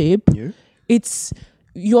relationship, Yeah. it's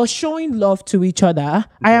you're showing love to each other.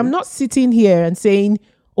 I am not sitting here and saying,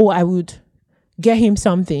 I would get him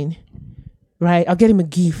something, right? I'll get him a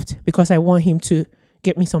gift because I want him to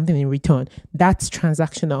get me something in return. That's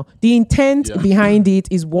transactional. The intent behind it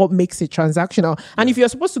is what makes it transactional. And if you're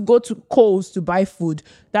supposed to go to Kohl's to buy food,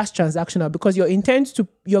 that's transactional because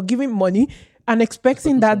you're giving money and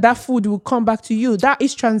expecting that food will come back to you. That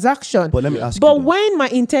is transaction. But let me ask you But then. when my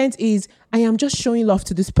intent is, I am just showing love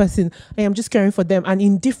to this person, I am just caring for them, and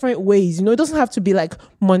in different ways, it doesn't have to be like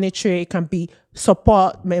monetary. It can be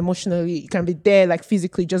support emotionally. It can be there, like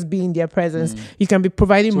physically, just be in their presence. You can be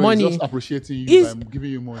providing So money. he's just appreciating you Is- by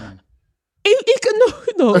giving you money. He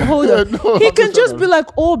can hold on. No, He I'm can just just trying be like,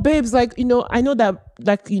 babes, like, I know that,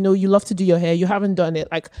 like, you love to do your hair. You haven't done it.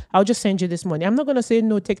 Like, I'll just send you this money. I'm not gonna say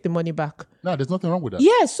no, take the money back. No, there's nothing wrong with that.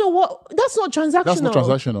 Yeah. So what? That's not transactional. That's not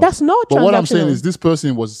transactional. That's not But transactional. what I'm saying is, this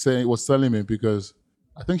person was telling me because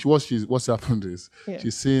I think what's happened is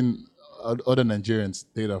she's seen other Nigerians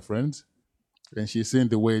date her friends, and she's seen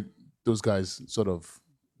the way those guys sort of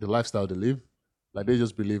the lifestyle they live. Like they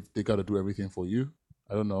just believe they got to do everything for you.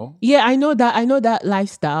 I don't know. Yeah, I know that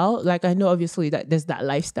lifestyle. Like, I know obviously that there's that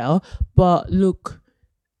lifestyle. But look,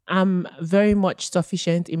 I'm very much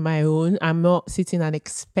sufficient in my own. I'm not sitting and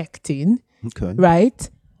expecting, Okay. right?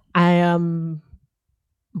 I am,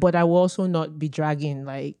 but I will also not be dragging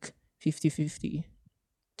like 50-50,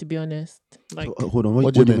 to be honest. Like, Hold on. What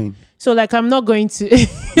What do do you you mean? mean? so like I'm not going to. You're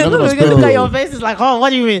not gonna Look spend at it. your face. It's like, what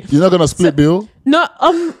do you mean? You're not gonna split bill. No,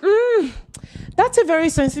 that's a very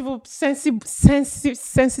sensitive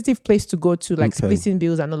place to go to, like Okay. splitting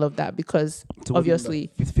bills and all of that, because So what do you mean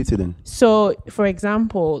obviously. by fit it in. So, for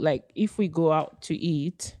example, like if we go out to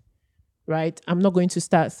eat, right? I'm not going to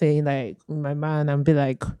start saying like my man and be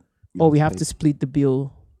like, we have to split the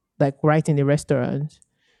bill, like right in the restaurant.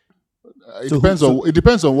 It So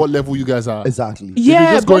depends on what level you guys are. Exactly. If you're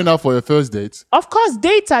Yeah, just but going out for your first date, of course,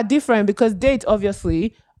 dates are different because date,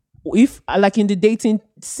 obviously, if like in the dating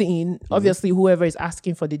scene, obviously whoever is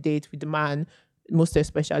asking for the date with the man, most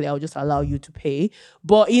especially, I'll just allow you to pay.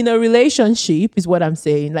 But in a relationship, is what I'm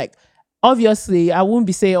saying. Like, obviously, I won't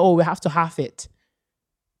be saying, we have to half it.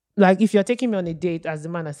 Like, if you're taking me on a date, as the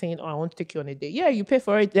man is saying, I want to take you on a date. Yeah, you pay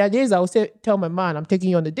for it. There are days I'll tell my man, I'm taking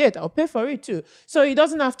you on a date. I'll pay for it too. So it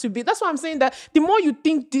doesn't have to be. That's why I'm saying that the more you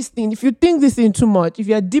think this thing, if you think this thing too much, if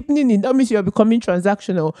you're deepening it, that means you're becoming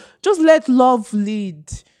transactional. Just let love lead.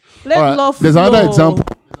 Let all right, love there's flow. another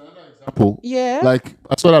example. Yeah. Like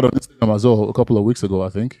I saw that on Instagram as well a couple of weeks ago, I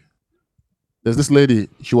think. There's this lady,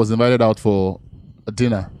 she was invited out for a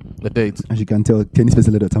dinner, a date. As you can tell, Kenny spends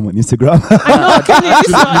a lot of time on Instagram. I know, Kenny,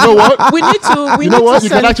 this one, You know what? we need to. We You know need what? to You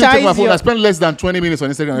can actually take my sanitize phone. your- I spend less than 20 minutes on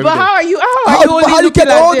Instagram every But day. how are you? How How are you do only you looking get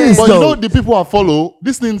all like this? But you So- know the people I follow,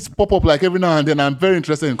 these things pop up like every now and then. I'm very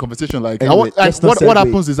interested in conversation. Like, Anyway, let's not what segue.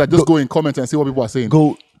 happens is I just go in comments and see what people are saying.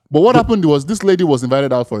 Go. But what happened was this lady was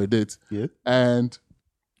invited out for a date, Yeah. and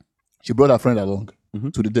she brought her friend along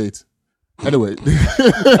to the date. Anyway,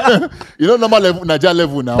 you know, normal level, Nigeria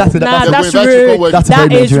level now. That's it. Nah, That's They will that's invite you rude. come where- That's That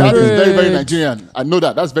very is Nigerian. That is very, very rude. Nigerian. I know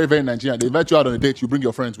that. That's very, very Nigerian. They invite you out on a date, you bring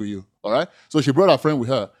your friends with you. All right? So she brought her friend with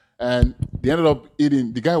her. And they ended up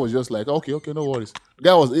eating. The guy was just like, okay, no worries. The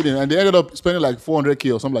guy was eating. And they ended up spending like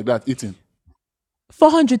 400K or something like that eating.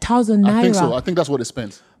 400,000 naira. I think so. I think that's what they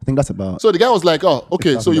spent. I think that's about. So the guy was like, oh,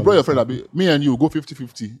 okay, so you brought your friend. $6,000. Me and you go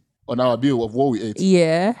 50-50 on our bill of what we ate.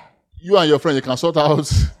 Yeah. You and your friend, you can sort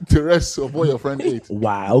out the rest of what your friend ate.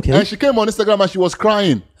 Wow. Okay. And she came on Instagram and she was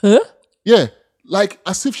crying. Huh? Yeah. Like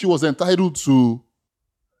as if she was entitled to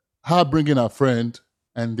her bringing her friend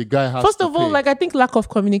and the guy has First to of all, pay. like I think lack of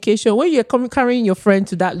communication. When you're carrying your friend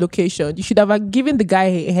to that location, you should have given the guy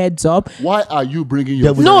a heads up. Why are you bringing your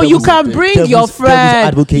Devil's- friend? No, you devil's- can bring your devil's friend.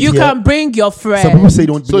 advocate You here. can bring your friend. Some people say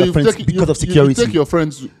don't So bring you their friends take, because of you security. take your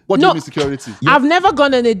friends. What do No. you mean security? I've never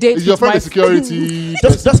gone on a date Is your with friend my a security?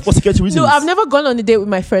 Just for security reasons. No, I've never gone on a date with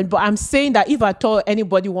my friend, but I'm saying that if at all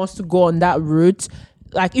anybody wants to go on that route,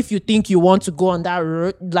 like if you think you want to go on that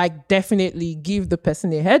route, like definitely give the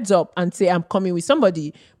person a heads up and say, I'm coming with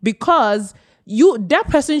somebody, because that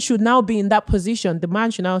person should now be in that position. The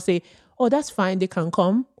man should now say, oh, that's fine, they can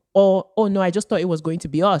come. Or, oh no, I just thought it was going to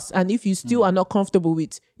be us. And if you still are not comfortable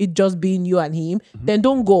with it just being you and him, then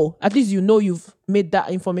don't go. At least you know you've made that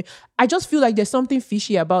information. I just feel like there's something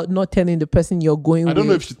fishy about not telling the person you're going with. I don't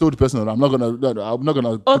know if she told the person or not. I'm not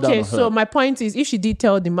gonna. Put that Okay, on so her. my point is, if she did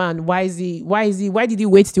tell the man, why did he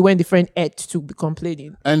wait till when the friend ate to be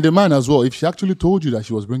complaining? And the man as well. If she actually told you that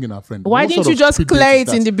she was bringing her friend, Why what didn't sort you of just stupid clear date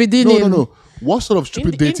is it in that? the beginning? No. What sort of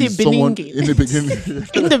stupid date the is someone beginning. in the beginning?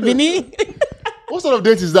 In the beginning, What sort of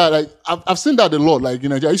date is that? Like I've seen that a lot. Like in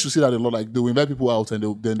Nigeria, I used to see that a lot. Like they'll invite people out and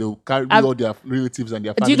they'll carry all their relatives and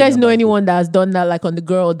their family. do you guys know members. anyone that has done that, like on the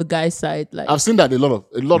girl or the guy side? Like, I've seen that a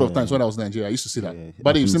lot of times when I was in Nigeria. I used to see that.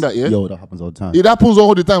 But you've seen that, yeah? Yo, that happens all the time. It happens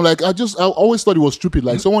all the time. Like I always thought it was stupid.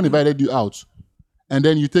 Like someone invited you out, and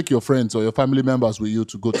then you take your friends or your family members with you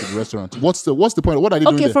to go to the restaurant. What's the point? What are they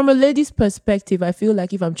doing okay, there? from a lady's perspective, I feel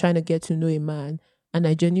like if I'm trying to get to know a man and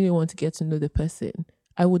I genuinely want to get to know the person,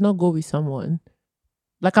 I would not go with someone.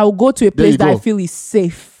 Like I will go to a place you that I go. feel is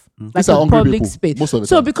safe, like These are a hungry public people, space. most of the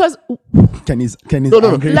So time. because Kenny's No.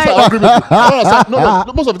 angry. These are hungry people.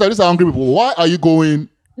 No, most of the time, these are hungry people. Why are you going?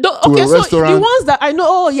 okay, a so restaurant. the ones that I know,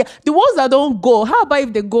 oh yeah, the ones that don't go. How about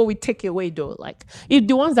if they go with takeaway though? Like if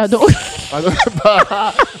the ones that don't.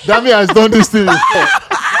 Dami has done this thing before.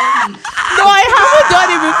 No, I haven't done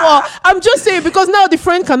it before. I'm just saying because now the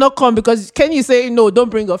friend cannot come because can you say no? Don't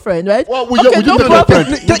bring a friend, right? Well, would you no bring your problem.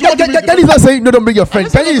 friend? Kenny's not saying no, don't bring your friend.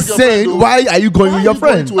 didn't say Kenny is don't bring your saying, friend, why are you going Why with are your you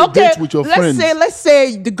going friend? to a Okay, date with your friends? let's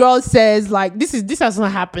say the girl says like this has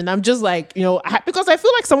not happened. I'm just like because I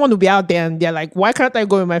feel like someone will be out there and they're like, why can't I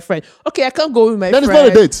go with my friend? Okay, I can't go with my Then friend.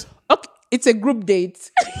 it's not a date. Okay, it's a group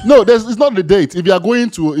date. No, it's not the date.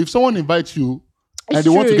 If someone invites you and It's they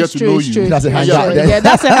want to true, get it's to true, know it's you, true, That's a it's hangout true. then. Yeah,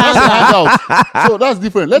 that's a that's a hangout. hangout. So that's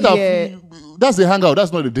different. Yeah. That's a hangout.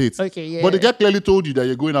 That's not a date. Okay, yeah. But the guy clearly told you that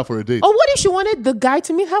you're going out for a date. Or what if she wanted the guy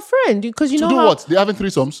to meet her friend? Because you To know do how what? They're having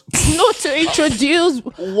threesomes. not to introduce.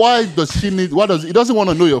 Why does she need? He doesn't want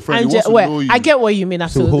to know your friend. He wants to know you. I get what you mean.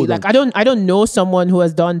 Absolutely. hold Like on. I don't know someone who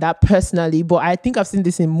has done that personally, but I think I've seen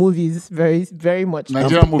this in movies very, very much.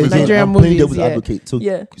 Nigerian movies. Nigerian I'm playing movies, devil's yeah. advocate. So,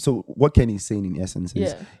 Yeah. so what Kenny is saying in essence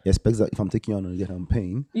is, Yeah. he expects that if I'm taking you on a date, I'm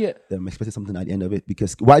paying. Yeah. Then I'm expecting something at the end of it.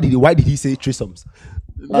 Because why did he say threesomes?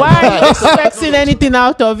 Why are you expecting anything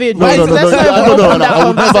out of it? No. Let's not even open that I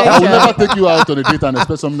would conversation. never take you out on a date and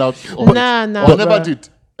expect something out. Of it. Nah, I bruh. never did.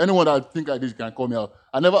 Anyone that I think I did can call me out.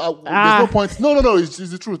 There's no point. No. It's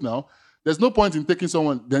the truth now. There's no point in taking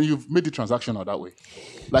someone. Then you've made the transactional that way.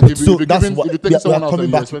 Like if So you're that's giving, what if you're we taking are someone out coming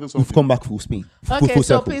and you're back. expecting We've something. come back full spin. Okay, full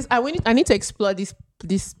so circle. please, I need to explore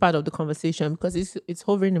this part of the conversation because it's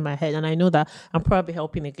hovering in my head, and I know that I'm probably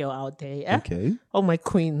helping a girl out there. Yeah? Okay. Oh, my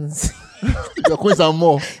queens. Your queens are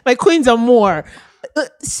more. My queens are more.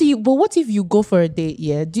 See, but what if you go for a date?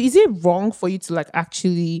 Yeah, is it wrong for you to like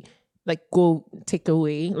actually like go take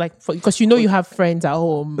away because you know you have friends at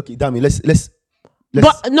home? Okay, Dami, let's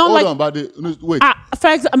But no, Hold like on, wait.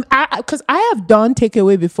 for example, because I have done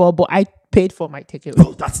takeaway before, but I paid for my takeaway.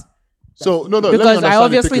 Oh, that's So no. Let me Because I understand the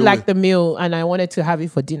obviously takeaway. liked the meal and I wanted to have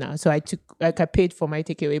it for dinner. So I paid for my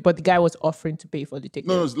takeaway, but the guy was offering to pay for the takeaway.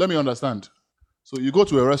 No, let me understand. So you go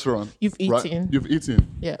to a restaurant. You've right? eaten. You've eaten.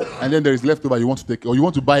 Yeah. And then there is leftover you want to take, or you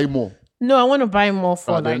want to buy more. No, I want to buy more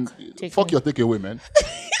for Then taking. fuck your takeaway, man.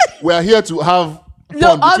 We are here to have.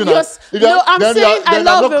 No, fun between obvious. us. If No, you are- I'm then you saying are- I then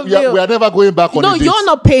love I'm the not- meal. We are never going back on No, a date. you're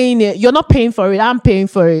not paying it. You're not paying for it. I'm paying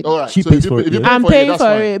for it. All right. She so pays if for you, it, if you yeah. pay I'm for paying that's for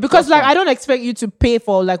fine. it because, That's I fine. don't expect you to pay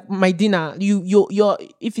for my dinner. You're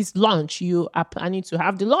if it's lunch, you are planning to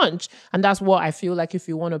have the lunch, and that's what I feel like. If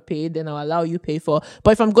you want to pay, then I'll allow you pay for.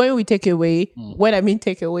 But if I'm going with takeaway, when I mean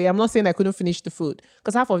takeaway, I'm not saying I couldn't finish the food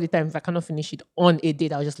because half of the time, if I cannot finish it on a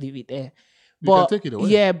date, I'll just leave it there. You can take it away.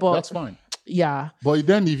 Yeah, but that's fine. Yeah, But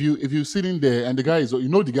then if you sitting there and the guy is,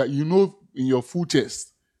 the guy, in your food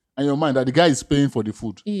chest and your mind that the guy is paying for the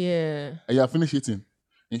food, yeah. and you are finished eating,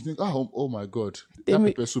 and you think, oh my god, They that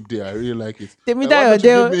me- pepper soup there, I really like it. They me Why that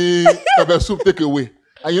don't you give me pepper soup take away?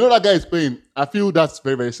 And you know that guy is paying. I feel that's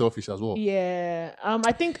very, very selfish as well. Yeah.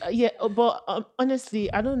 I think but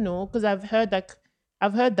honestly, I don't know because I've heard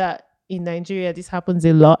that in Nigeria this happens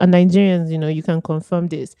a lot, and Nigerians, you can confirm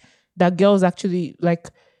this, that girls actually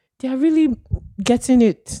they're really getting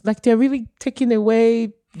it, they're really taking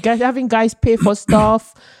away, having guys pay for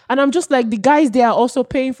stuff, and I'm just like, the guys, they are also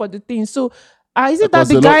paying for the things. So is it that Because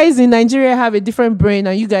the guys in Nigeria have a different brain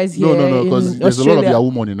and you guys here No, because in there's a lot of Australia?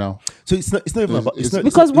 Yahoo money now. So it's not even about. It's not,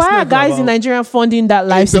 Because it's why not are even guys in about- Nigeria funding that It's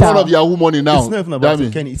a lifestyle? lot of Yahoo money now. It's not even about Damn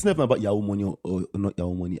it. Kenny. It's not even about Yahoo money or not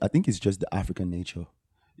Yahoo money. I think it's just the African nature.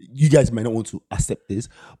 You guys might not want to accept this,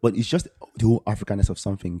 but it's just the whole Africanness of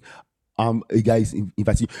something. Guys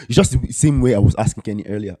invite you. It's just the same way I was asking Kenny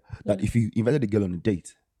earlier that if you invited a girl on a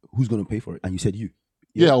date, who's going to pay for it? And you said you.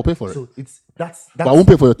 Yeah, I'll pay for it. So that's But I won't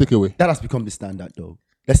pay for your takeaway. that has become the standard though.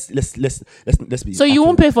 Let's be. So you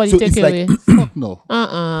won't pay for the So it's like- takeaway?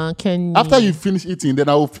 No. Can After you finish eating, then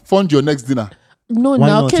I will fund your next dinner. No, Why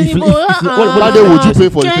now not? can If- you? if- if- what- Why then would you pay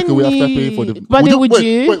for the takeaway after paying for the? But then would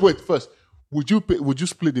you? Wait. First, would you pay? Would you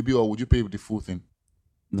split the bill or would you pay the full thing?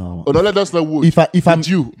 No. Oh no, let us know. Would If I'm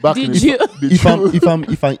you back Did in you?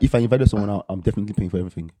 if I invited someone out, I'm definitely paying for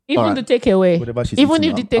everything. Even Alright. the takeaway. Whatever she's Even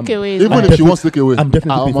eating, if the I'm- takeaway is even bad. if she wants to take away, I'm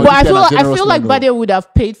definitely paying for But I this feel kind of I feel like generous man, Bade would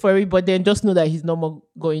have paid for it, but then just know that he's no more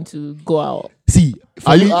going to go out. See,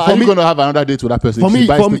 Are you going to have another date with that person? for if she me,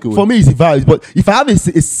 buys for me, takeaway? for me, it's the vibes. But if I have a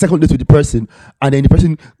second date with the person and then the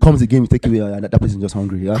person comes again with takeaway, and that person is just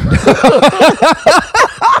hungry. Yeah?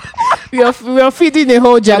 We are feeding a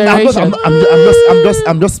whole generation.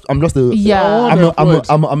 I'm just a Yeah.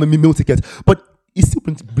 I'm a meal ticket. But it still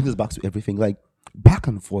brings us back to everything. Like back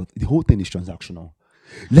and forth. The whole thing is transactional.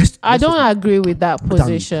 I let's don't just- agree with that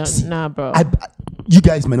position. see, Nah, bro. you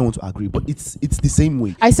guys may not want to agree, but it's the same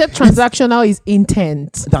way. I said transactional is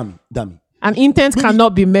intent, Damn. and intent Maybe-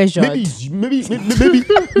 cannot be measured. Maybe this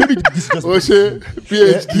is just Oshe,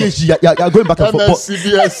 PhD, PhD. Yeah, going back and forth. MSc,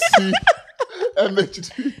 BSc,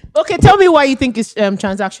 MHD. Okay, tell me why you think it's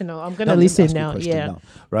transactional. I'm gonna Let me listen ask you a now. question Yeah. now,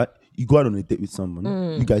 right? You go out on a date with someone.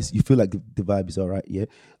 You guys, you feel like the vibe is all right, yeah.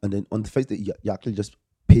 And then on the first date, you actually just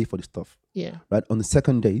pay for the stuff, Yeah. right? On the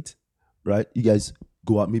second date, right? You guys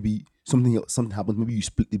go out. Maybe something happens. Maybe you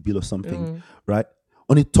split the bill or something, right?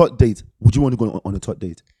 On a third date, would you want to go on a third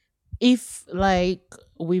date? If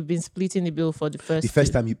we've been splitting the bill for the The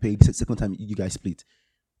first time you paid, the second time you guys split.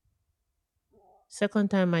 second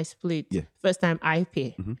time I split. Yeah. First time I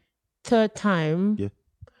pay. Mhm. Third time, Yeah.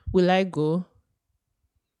 will I go?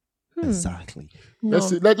 Exactly. No. Let's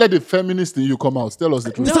see, let the feminist in you come out. Tell us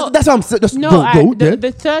the truth. No. So that's what I'm saying. Just No, go. Yeah.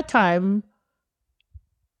 the third time,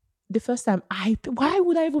 the first time why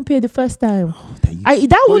would I even pay the first time? There you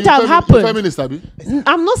That Oh, wouldn't you have You happened. feminist, Abi?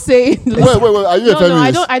 I'm not saying. Wait. Are you a No,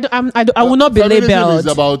 feminist? I will not be Feminism labeled. is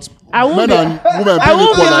about I won't men be- and women I being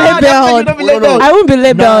won't be equal. labeled. No. I won't be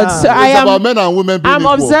labeled. Nah. So I It's am. about men and women being I'm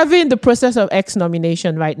equal. observing the process of X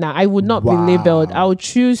nomination right now. I would not Wow. be labeled. I would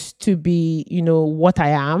choose to be, what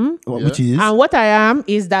I am. Which is And what I am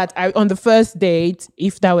is that on the first date,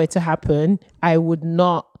 if that were to happen, I would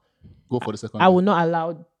not. Go for the second. I would not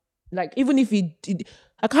allow. Even if he did.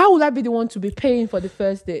 How would I be the one to be paying for the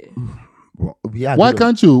first date? Why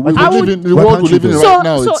can't you? We Why live in the why world can't we you live in do? right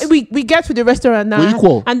now. So it's- we get to the restaurant now, We're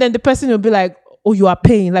equal. and then the person will be like, "Oh, you are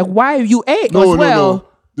paying. Like, why you ate no, as well?"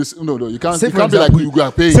 no. No. You can't. Say You for can't be like example- you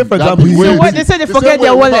are paying. say for That example, be you- way- So what they say, they the forget same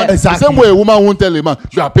their way a wallet. woman- Exactly. The same way a woman won't tell a man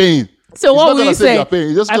you are paying. So He's what not will gonna you say say? you are paying.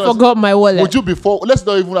 He's just I gonna forgot my wallet. Would you be for? Let's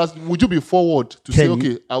not even ask. Would you be forward to say, Can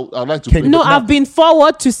you- okay, I'd like to Can pay? you- No, Now- I've been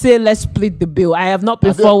forward to say let's split the bill. I have not been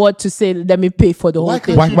Have you- forward to say let me pay for the whole Why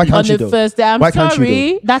thing. can't you Why be- can't On you the though? first day, I'm Why can't you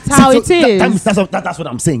sorry. though? That's See, how so it is. That's what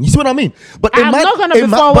I'm saying. You see what I mean? But I'm not gonna be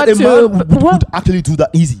but forward a man to- would actually do that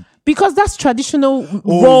easy. Because that's traditional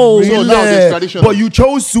Oh, role. really? So now there's traditional. But you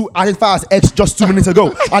chose to identify as X just 2 minutes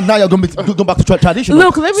ago, and now you're going to go back to traditional.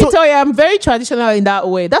 Look, let me tell you, I'm very traditional in that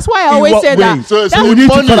way. That's why I always say that. So it's that you need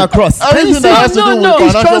to money. cut across. Anything that has to do No, with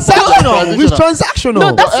it's financial Transactional. policy It's is traditional. transactional.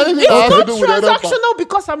 No, that's anything it's that has not to do with other transactional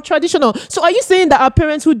because I'm traditional. So are you saying that our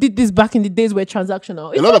parents who did this back in the days were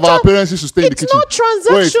transactional? A lot of our parents used to stay in the it's kitchen. not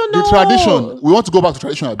transactional. Wait, the tradition. We want to go back to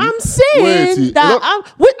tradition. Abi? I'm saying Wait, that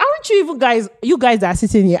aren't you even guys? You guys that are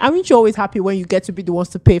sitting here, aren't you always happy when you get to be the ones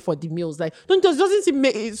to pay for the meals? Like, doesn't it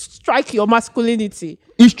make it strike your masculinity?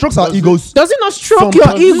 It strokes our egos. Does it not stroke your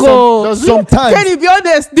Sometimes. ego? Sometimes. Can you be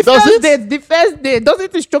honest? The first date,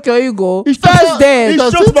 doesn't it stroke your ego? First date.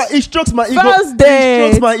 It strokes my ego. First date.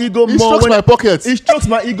 It strokes my ego It more. strokes my pockets. It strokes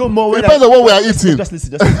my ego more. It When depends on what we are eating. Just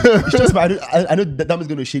listen. It strokes my. I know that is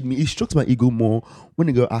going to shade me. It strokes my ego more when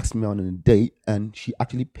a girl asks me out on a date and she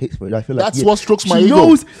actually pays for it. I feel like That's what strokes my she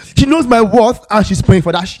ego. She knows my worth and she's paying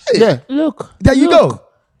for that shit. Yeah. Look. There you go.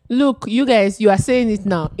 Look, you guys, you are saying it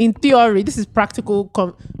now. In theory, this is practical.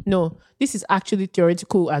 No, this is actually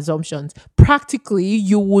theoretical assumptions. Practically,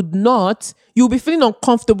 you'll be feeling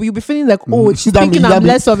uncomfortable. You'll be feeling like, oh, she's thinking I'm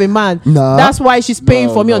less of a man. Nah. That's why she's paying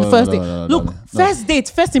for me on the first no, date. no, Look, no. first date,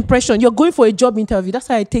 first impression. You're going for a job interview. That's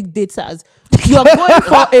how I take dates as. You're going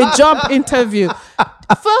for a job interview.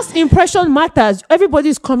 First impression matters. Everybody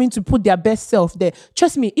is coming to put their best self there.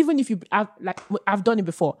 Trust me, even if I've done it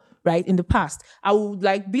before, right? In the past, I would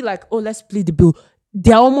be like, oh, let's split the bill.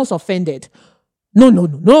 They're almost offended. No.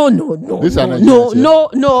 These are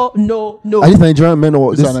No. Are these Nigerian men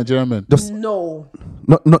or These are Nigerian men. No.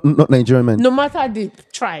 Not Nigerian men? No matter the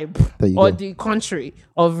tribe you or go. the country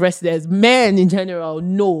of residents, men in general,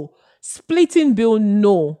 no. Splitting bill,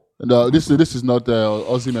 no. No, this is not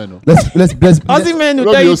Aussie men. No. Let's Aussie men will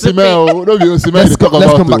Don't tell be you to Aussie pay. men. Don't be Aussie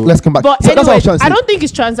men. Let's come back. But So that's what I anyway, was trying to I say. don't think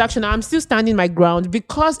it's transactional. I'm still standing my ground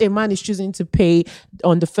because a man is choosing to pay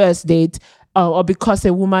on the first date, or because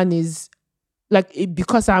a woman is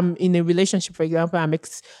because I'm in a relationship, for example,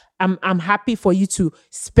 I'm happy for you to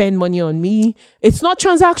spend money on me. It's not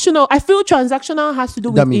transactional. I feel transactional has to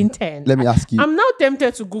do with intent. Let me ask you. I'm now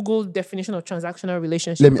tempted to Google definition of transactional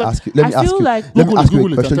relationship. Let me ask you. Let me ask you a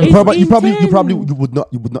Google it, question. and You tell probably me.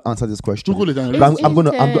 you would not answer this question. Google it and But It's I'm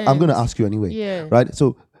gonna intent. ask you anyway. Yeah. Right.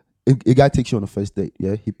 So a guy takes you on a first date.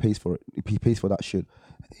 Yeah. He pays for it. He pays for that shit.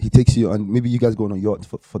 He takes you and maybe you guys go on a yacht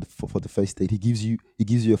for the first date. He gives you a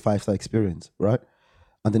 5-star experience. Right.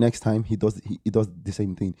 And the next time he does the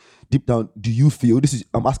same thing. Deep down, do you feel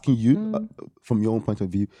I'm asking you from your own point of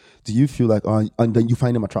view? Do you feel like and then you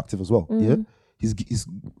find him attractive as well? Yeah, he's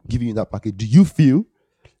giving you that package. Do you feel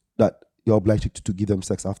that you're obliged to give them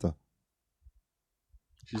sex after?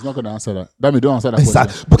 She's not going to answer that. That means don't answer that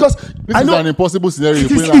Exactly. question. Because This I is know an impossible scenario.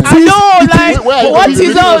 It You're is- putting it out. is- I know, Where are you what going? is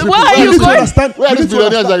You up? need to Where are understand- you need to going? understand- Where are you these need to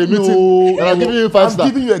billionaires that you're understand- meeting? And I'm giving you 5 I'm stars.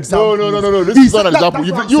 giving you examples. No. This It's- is not an that- example.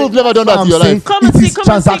 that's what I'm You've saying. never done that That's in your what I'm life. saying. Come and It see. is Come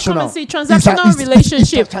and transactional. see. Transactional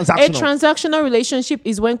relationship. It's transactional. A transactional relationship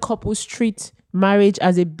is when couples treat marriage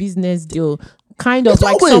as a business deal. Kind of It's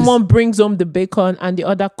like always. someone brings home the bacon and the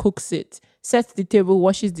other cooks it, sets the table,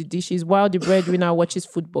 washes the dishes while the breadwinner watches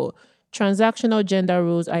football. Traditional gender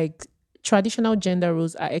roles are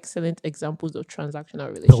excellent examples of transactional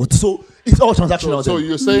relationships. So it's all transactional. So then.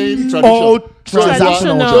 you're saying tradition. all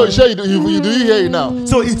Traditional. So sure, you do hear it now.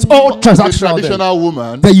 So it's all A transactional. then. traditional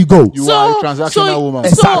woman. There you go. You are a transactional woman.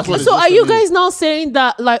 So, That's what it so is are to you me. guys now saying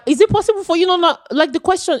that, like, is it possible for you not like the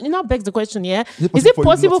question? It now begs the question, yeah. Is it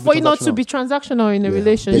possible for you not to be transactional in a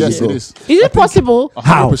relationship? Yes, it is. Is it possible?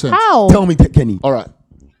 How? 100%. How? Tell me, Kenny. All right.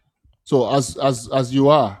 So as you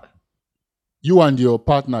are, you and your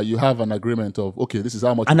partner, you have an agreement of, okay, this is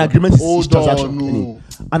how much. An we're agreement is Hold transaction, on, Kenny. no.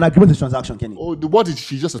 An agreement is transaction, Kenny. Oh, what did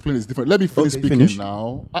she just explain is different. Let me finish Okay, speaking finish.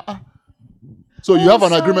 now. So you have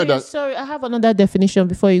an agreement that Sorry, I have another definition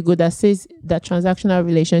before you go that says that transactional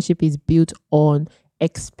relationship is built on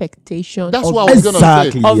expectation that's of, what I was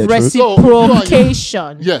Exactly. gonna say. of Yeah, true.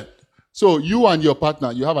 reciprocation. Yeah. So you and your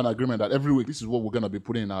partner, you have an agreement that every week this is what we're gonna be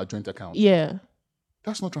putting in our joint account. Yeah.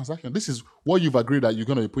 That's not transaction. This is what you've agreed that you're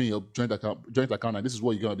gonna be putting in your joint account, and this is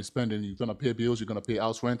what you're gonna be spending. You're gonna pay bills, you're gonna pay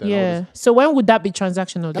house rent, and all Yeah. this. So when would that be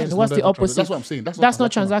transactional That then? is What's not the that opposite? That's what I'm saying. That's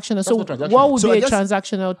not transactional. That's So not transactional. what would So be I a guess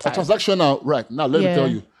transactional A type? transactional, right now, let me Yeah. tell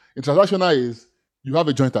you. A transactional is you have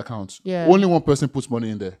a joint account. Yeah. Only one person puts money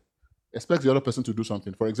in there. Expect the other person to do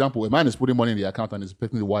something. For example, a man is putting money in the account and is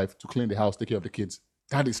expecting the wife to clean the house, take care of the kids.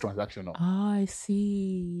 That is transactional. Oh, I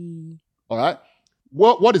see. All right.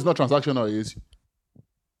 What is not transactional is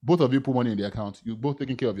both of you put money in the account. You both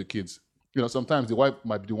taking care of your kids. You know, sometimes the wife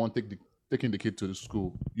might be the one take taking the kid to the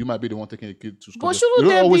school. You might be the one taking the kid to school. But you shouldn't don't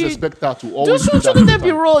there always be- expect her to always do that Shouldn't all there the be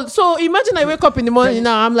time. roles? So imagine I wake up in the morning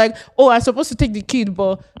now. I'm like, oh, I'm supposed to take the kid,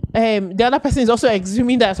 but the other person is also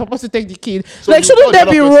assuming that I'm supposed to take the kid. So Like, you shouldn't call there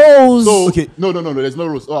the be other person. roles? So, Okay. No. There's no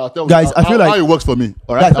rules. Oh, I'll tell Guys, you. I feel like- how it works for me.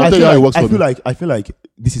 All right. Guys, I'll tell you how it works for me. I feel like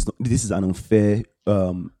this is an unfair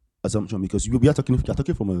assumption because we are talking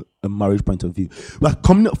from a marriage point of view. We're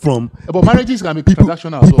coming up from But marriages can be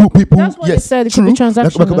transactional as well. people. That's what they Yes, said, it could true. be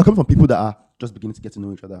transactional. We're coming from people that are just beginning to get to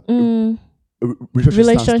know each other.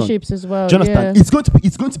 Relationships as well. Do you understand? Yeah. It's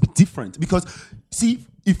going to be different because see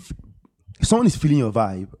if someone is feeling your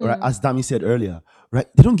vibe, right? As Dami said earlier, right?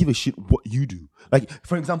 They don't give a shit what you do. Like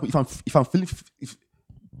for example, if I'm feeling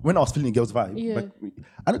when I was feeling a girl's vibe, Yeah. like,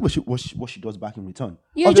 I don't know what she does back in return.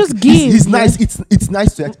 Yeah, Obviously, just give, It's yeah. nice. It's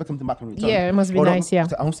nice to expect something back in return. Yeah, it must be Or not- nice, yeah.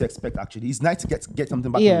 I want to expect actually. It's nice to get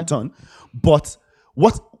something back Yeah. in return. But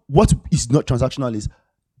what is not transactional is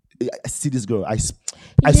I see this girl, I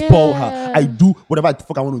spoil her, Yeah. I do whatever the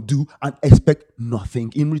fuck I want to do and expect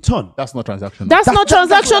nothing in return. That's not transactional. That's not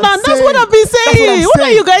transactional. I'm That's what saying. I've been That's what saying. I'm What are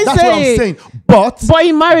saying. you guys That's saying? what I'm saying. But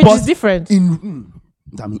in marriage, it's different. in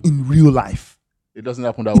real life, it doesn't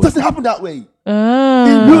happen that it way. doesn't happen that way. Ah.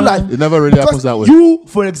 In real life, It never really because happens that way. You,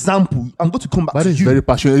 for example, I'm going to come back But to it's you. very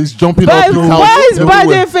passionate. He's jumping Why, up. why is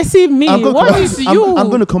everywhere. Biden facing me? I'm What is you?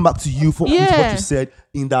 going to come back to you for with what Yeah. you said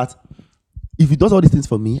in that if he does all these things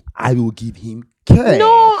for me, I will give him care.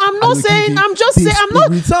 No, I'm I not will give saying. him I'm just this saying. I'm in not.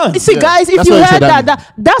 return. See, Yeah. guys, if That's you what you heard said,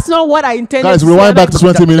 that's not what I intended. Guys, to rewind say. back to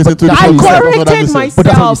 20 minutes into the I show. corrected But that's what you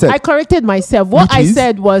myself. said. I corrected myself. What Which I is?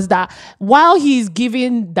 said was that while he's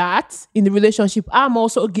giving that in the relationship, I'm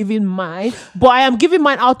also giving mine. But I am giving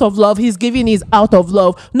mine out of love. He's giving his out of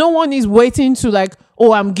love. No one is waiting to like,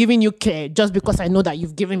 oh, I'm giving you care just because I know that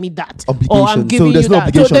you've given me that. Or Obligation. I'm So giving there's you no that. So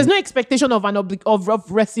obligation. there's no expectation of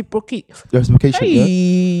of reciprocate. Reciprocation, yeah?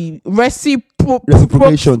 Hey,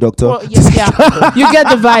 Reciprocation, doctor. Yeah. You get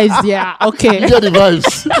the vibes, yeah. Okay. You get the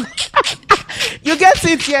vibes. You get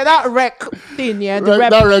it, yeah. That rec thing, yeah. The Right,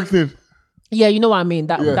 rep. that right thing. Yeah, you know what I mean.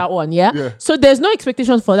 That Yeah. that one, yeah? Yeah. So there's no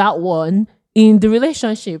expectations for that one in the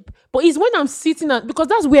relationship. But it's when I'm sitting at because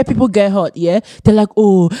that's where people get hurt, yeah. They're like,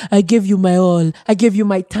 oh, I gave you my all, I gave you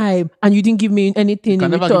my time, and you didn't give me anything Can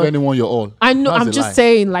in never return. give anyone your all. I know. That's I'm a just lie.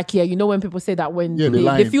 saying, like, yeah, you know when people say that when Yeah, they're they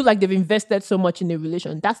lying. feel like they've invested so much in a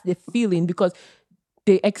relation, that's the feeling because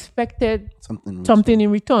they expected something in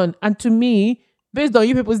return. And to me, based on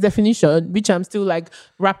you people's definition, which I'm still like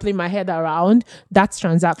wrapping my head around, that's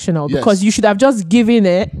transactional Yes. because you should have just given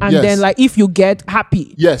it and Yes. then like if you get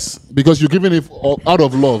happy. Yes, because you're giving it out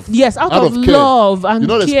of love. Yes, out of care. love and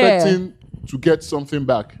You're not care. expecting to get something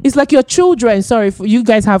back. It's like your children. Sorry, if you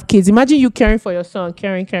guys have kids. Imagine you caring for your son,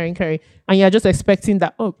 caring, and you're just expecting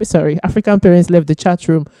that. Oh, sorry, African parents left the chat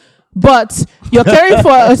room. But you're caring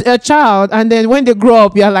for a child, and then when they grow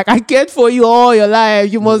up, you're like, I cared for you all your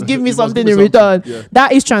life. You must give me You must something give me in return. something, yeah.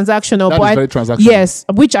 That is transactional. That but is very transactional. Yes,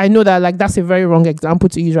 which I know that like that's a very wrong example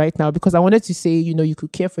to use right now because I wanted to say, you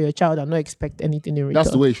could care for your child and not expect anything in return.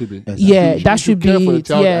 That's the way it should be. Yeah, You that should care be for the it,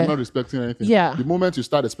 child yeah. and not expecting anything. Yeah. The moment you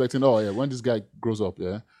start expecting, oh yeah, when this guy grows up,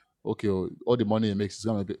 yeah, okay, all the money he makes is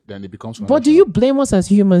gonna be, then it becomes. But do you blame us as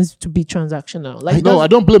humans to be transactional? Like, No, I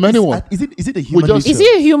don't blame anyone. Is it a human just- nature? is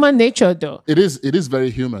it a human nature though? It is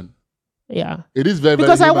very human. Yeah. It is very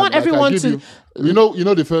Because very I human. want Like, everyone give to- You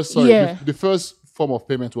know the first Yeah. the first form of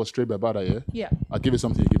payment was straight by barter. Yeah. Yeah. I give you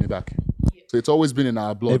something, you give me back. So it's always been in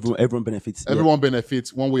our blood. Everyone benefits. yeah. Everyone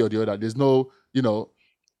benefits one way or the other. There's no,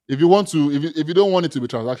 if you want to, if you don't want it to be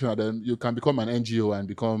transactional, then you can become an NGO and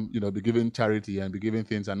become, be giving charity and be giving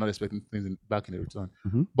things and not expecting things back in return.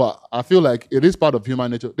 Mm-hmm. But I feel like it is part of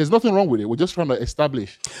human nature. There's nothing wrong with it. We're just trying to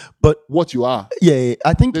establish But what you are. yeah,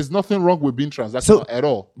 I think There's nothing wrong with being transactional at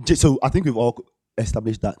all. so. I think we've all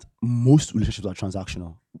established that most relationships are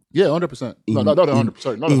transactional. Yeah, 100%. No, in- not 100%.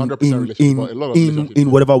 Sorry, not 100% relationship, but a lot of relationships.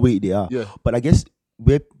 in whatever way they are. Yeah. But I guess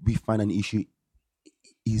where we find an issue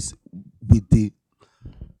is with the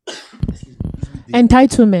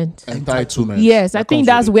Entitlement. Entitlement. Yes, I That think comes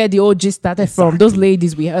that's with where the OG started from. Those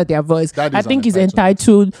ladies, we heard their voice. That is I think an it's entitlement.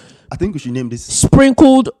 entitled, I think we should name this.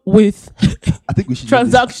 sprinkled with I think we should name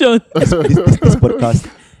transaction. this podcast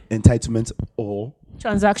entitlement or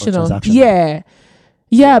Transactional. Transactional. Yeah.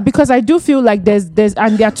 Yeah, because I do feel like there's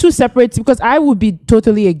and they are two separate because I would be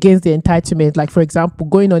totally against the entitlement. Like for example,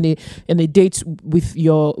 going on a date with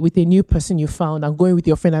a new person you found and going with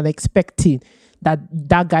your friend and expecting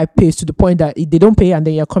that guy pays to the point that they don't pay and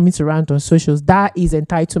then you're coming to rant on socials. That is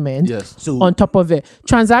entitlement. Yes. So On top of it,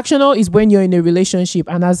 transactional is when you're in a relationship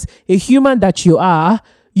and as a human that you are,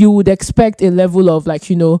 you would expect a level of like,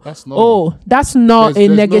 That's normal. that's not a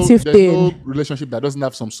negative there's thing. no relationship that doesn't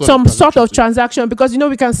have some sort Of transaction, because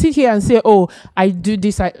we can sit here and say, oh, I do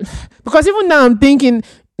this, because even now I'm thinking,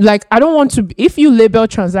 like, I don't want to, if you label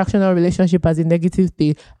transactional relationship as a negative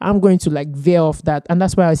thing, I'm going to like veer off that. And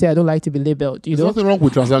that's why I say I don't like to be labeled, There's nothing wrong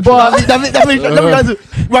with transaction. But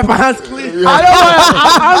wipe my hands clean.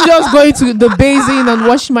 I'm just going to the basin and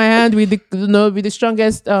wash my hand with the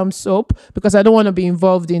strongest soap, because I don't want to be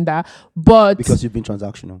involved in that. But Because you've been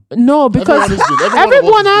transactional. no, because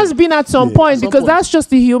everyone has been at some point, At some because point. that's just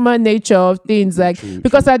the human nature of things. Like,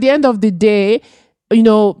 because at the end of the day, we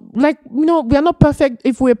are not perfect.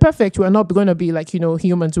 If we're perfect, we're not going to be like,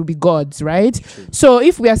 humans will be gods, right? So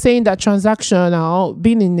if we are saying that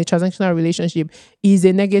being in a transactional relationship is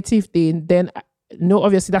a negative thing, then no,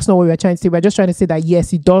 obviously that's not what we're trying to say. We're just trying to say that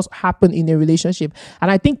yes, it does happen in a relationship.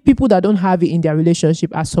 And I think people that don't have it in their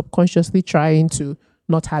relationship are subconsciously trying to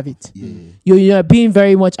not have it. You're being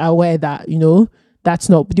very much aware that, that's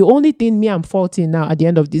not the only thing I'm faulting now at the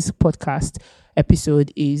end of this podcast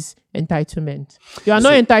episode is entitlement. You are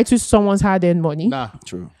not entitled to someone's hard-earned money. Nah,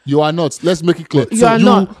 True. you are not. Let's make it clear. You are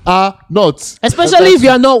not. Especially if you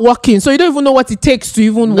are not working, so you don't even know what it takes to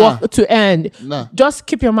even work to earn. Nah. Just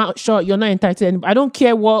keep your mouth shut. You're not entitled. I don't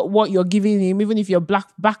care what you're giving him, even if you're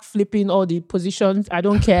back flipping all the positions. I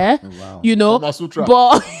don't care. Wow. Kama Sutra.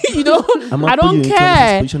 But gonna I put you don't in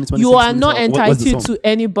care. 26 You are minutes. not What's the entitled song? to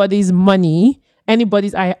anybody's money,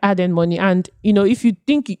 anybody's hard-earned money. And if you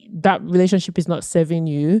think that relationship is not serving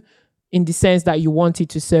you, in the sense that you want it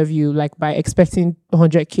to serve you, like by expecting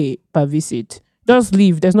 100K per visit, just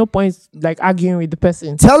leave. There's no point like arguing with the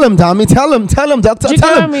person. Tell him, Dami. Tell him. Do you know Tell what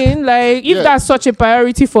I him. mean? Like, if Yeah. that's such a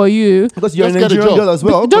priority for you, Because you're a Just get a Nigerian job. girl as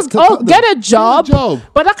well. just Tell them. get a job. Get a job.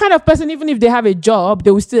 But that kind of person, even if they have a job,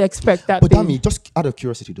 they will still expect that But thing. Dami, just out of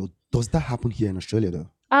curiosity though, does that happen here in Australia though?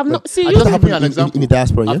 I've not see I you. just Does that give you happen an example. in the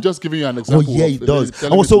diaspora? Yeah. I'm just giving you an Oh example. yeah, of it a does. lady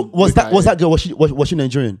telling Oh, me so to was make that her girl? Was she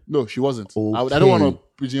Nigerian? No, she wasn't. Okay. I don't want to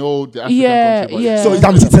pigeonhole the African Yeah, country. But yeah. So it's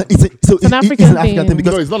an African African thing.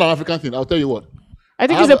 because No, it's not an African thing. I'll tell you what. I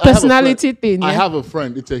think I it's have a I have personality friend- thing. I Yeah? have a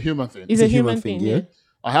friend. It's a human thing. It's a human thing. Yeah.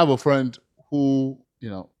 I have a friend who,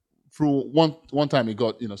 through one time he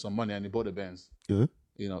got, some money and he bought a Benz. Yeah.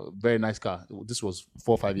 Very nice car. This was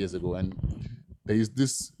 4 or 5 years ago. And there is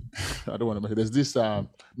this, I don't want to mention, there's this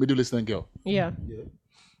Middle Eastern girl. Yeah.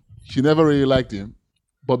 She never really liked him.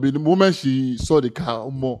 But the moment she saw the car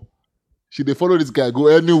more, they followed this guy, go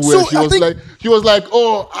anywhere. So She I was think-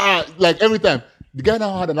 like every time. The guy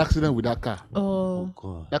now had an accident with that car. Oh.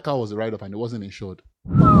 God. That car was a write-off and it wasn't insured.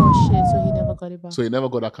 Oh shit! So he never got it back. So he never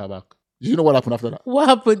got that car back. Do you know what happened after that? What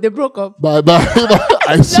happened? They broke up. Bye.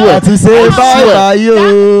 I swear. To say I bye swear. bye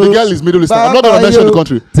you. The girl is Middle Eastern. I'm not going Bye-bye, to mention the you.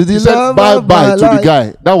 country. To the She said love bye of bye my to the life.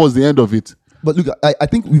 guy. That was the end of it. But look, I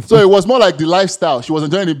think we've. So it was more like the lifestyle. She was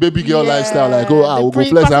enjoying the baby girl lifestyle. Like, The we'll go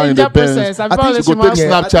flex around in the passenger Benz. process. I think promise Go you, take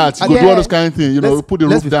man. Snapchat. I Go think- do all those kind of things. Put the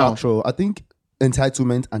let's roof be down. factual. I think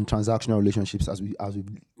entitlement and transactional relationships, as we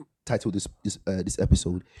titled this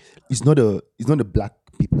episode, is not a black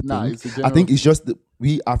people thing. Nah, it's a I general think it's just that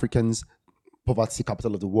we Africans, poverty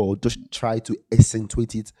capital of the world, just try to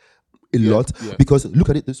accentuate it a lot. yeah. Because look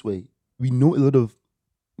at it this way: we know a lot of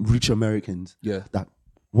rich Americans Yeah. that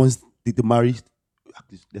once they marry.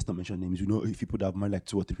 Let's not mention names. You know, if people that have married like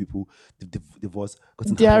 2 or 3 people, they've divorced,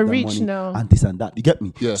 gotten They half are of their rich money now. and this and that. You get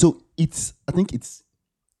me? Yeah. So I think it's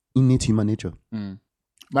innate human nature.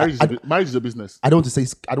 Marriage is a business. I don't want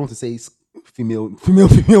to say it's female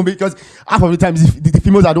because half of the times the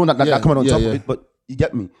females are the one that Yeah, are coming on yeah, top yeah. of it. But you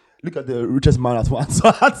get me. Look at the richest man at once. So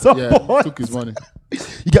at some Yeah, point, took his money.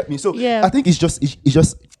 you get me. So Yeah. I think it's just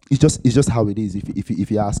how it is.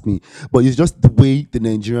 If you ask me, but it's just the way the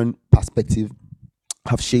Nigerian perspective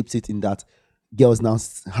have shaped it in that girls now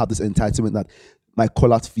have this entitlement that my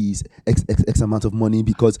call out fees X amount of money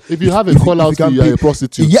because If you have a call out fee, can you're pay- a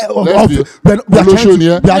prostitute. Yeah, Let's be- we are trying Pollution, to-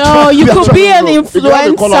 yeah? we are No, trying- you we are could trying- be an If you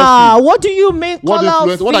have a call out influencer. fee- What do you mean? What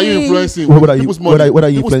are you influencing? What with are you- people's what money, are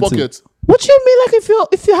you people's influencing? pockets. What do you mean? Like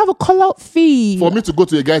if you have a call out fee For me to go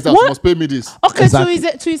to a guy's house, What? you must pay me this. Okay, Exactly.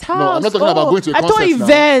 to his house. No, I'm not talking about going to a I thought concert now.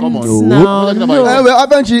 events Come on. No. now. I'm not talking about No. events. Well,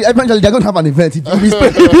 eventually they're gonna have an event.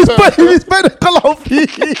 If you spend a call out fee.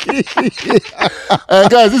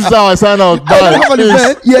 Guys, this is how I sign out. They're gonna Bye. have an Peace.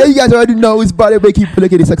 event. Yeah, you guys already know it's Body Bay. Keep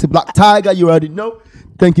looking the sexy black tiger. You already know.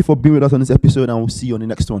 Thank you for being with us on this episode, and we'll see you on the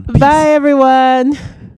next one. Peace. Bye, everyone.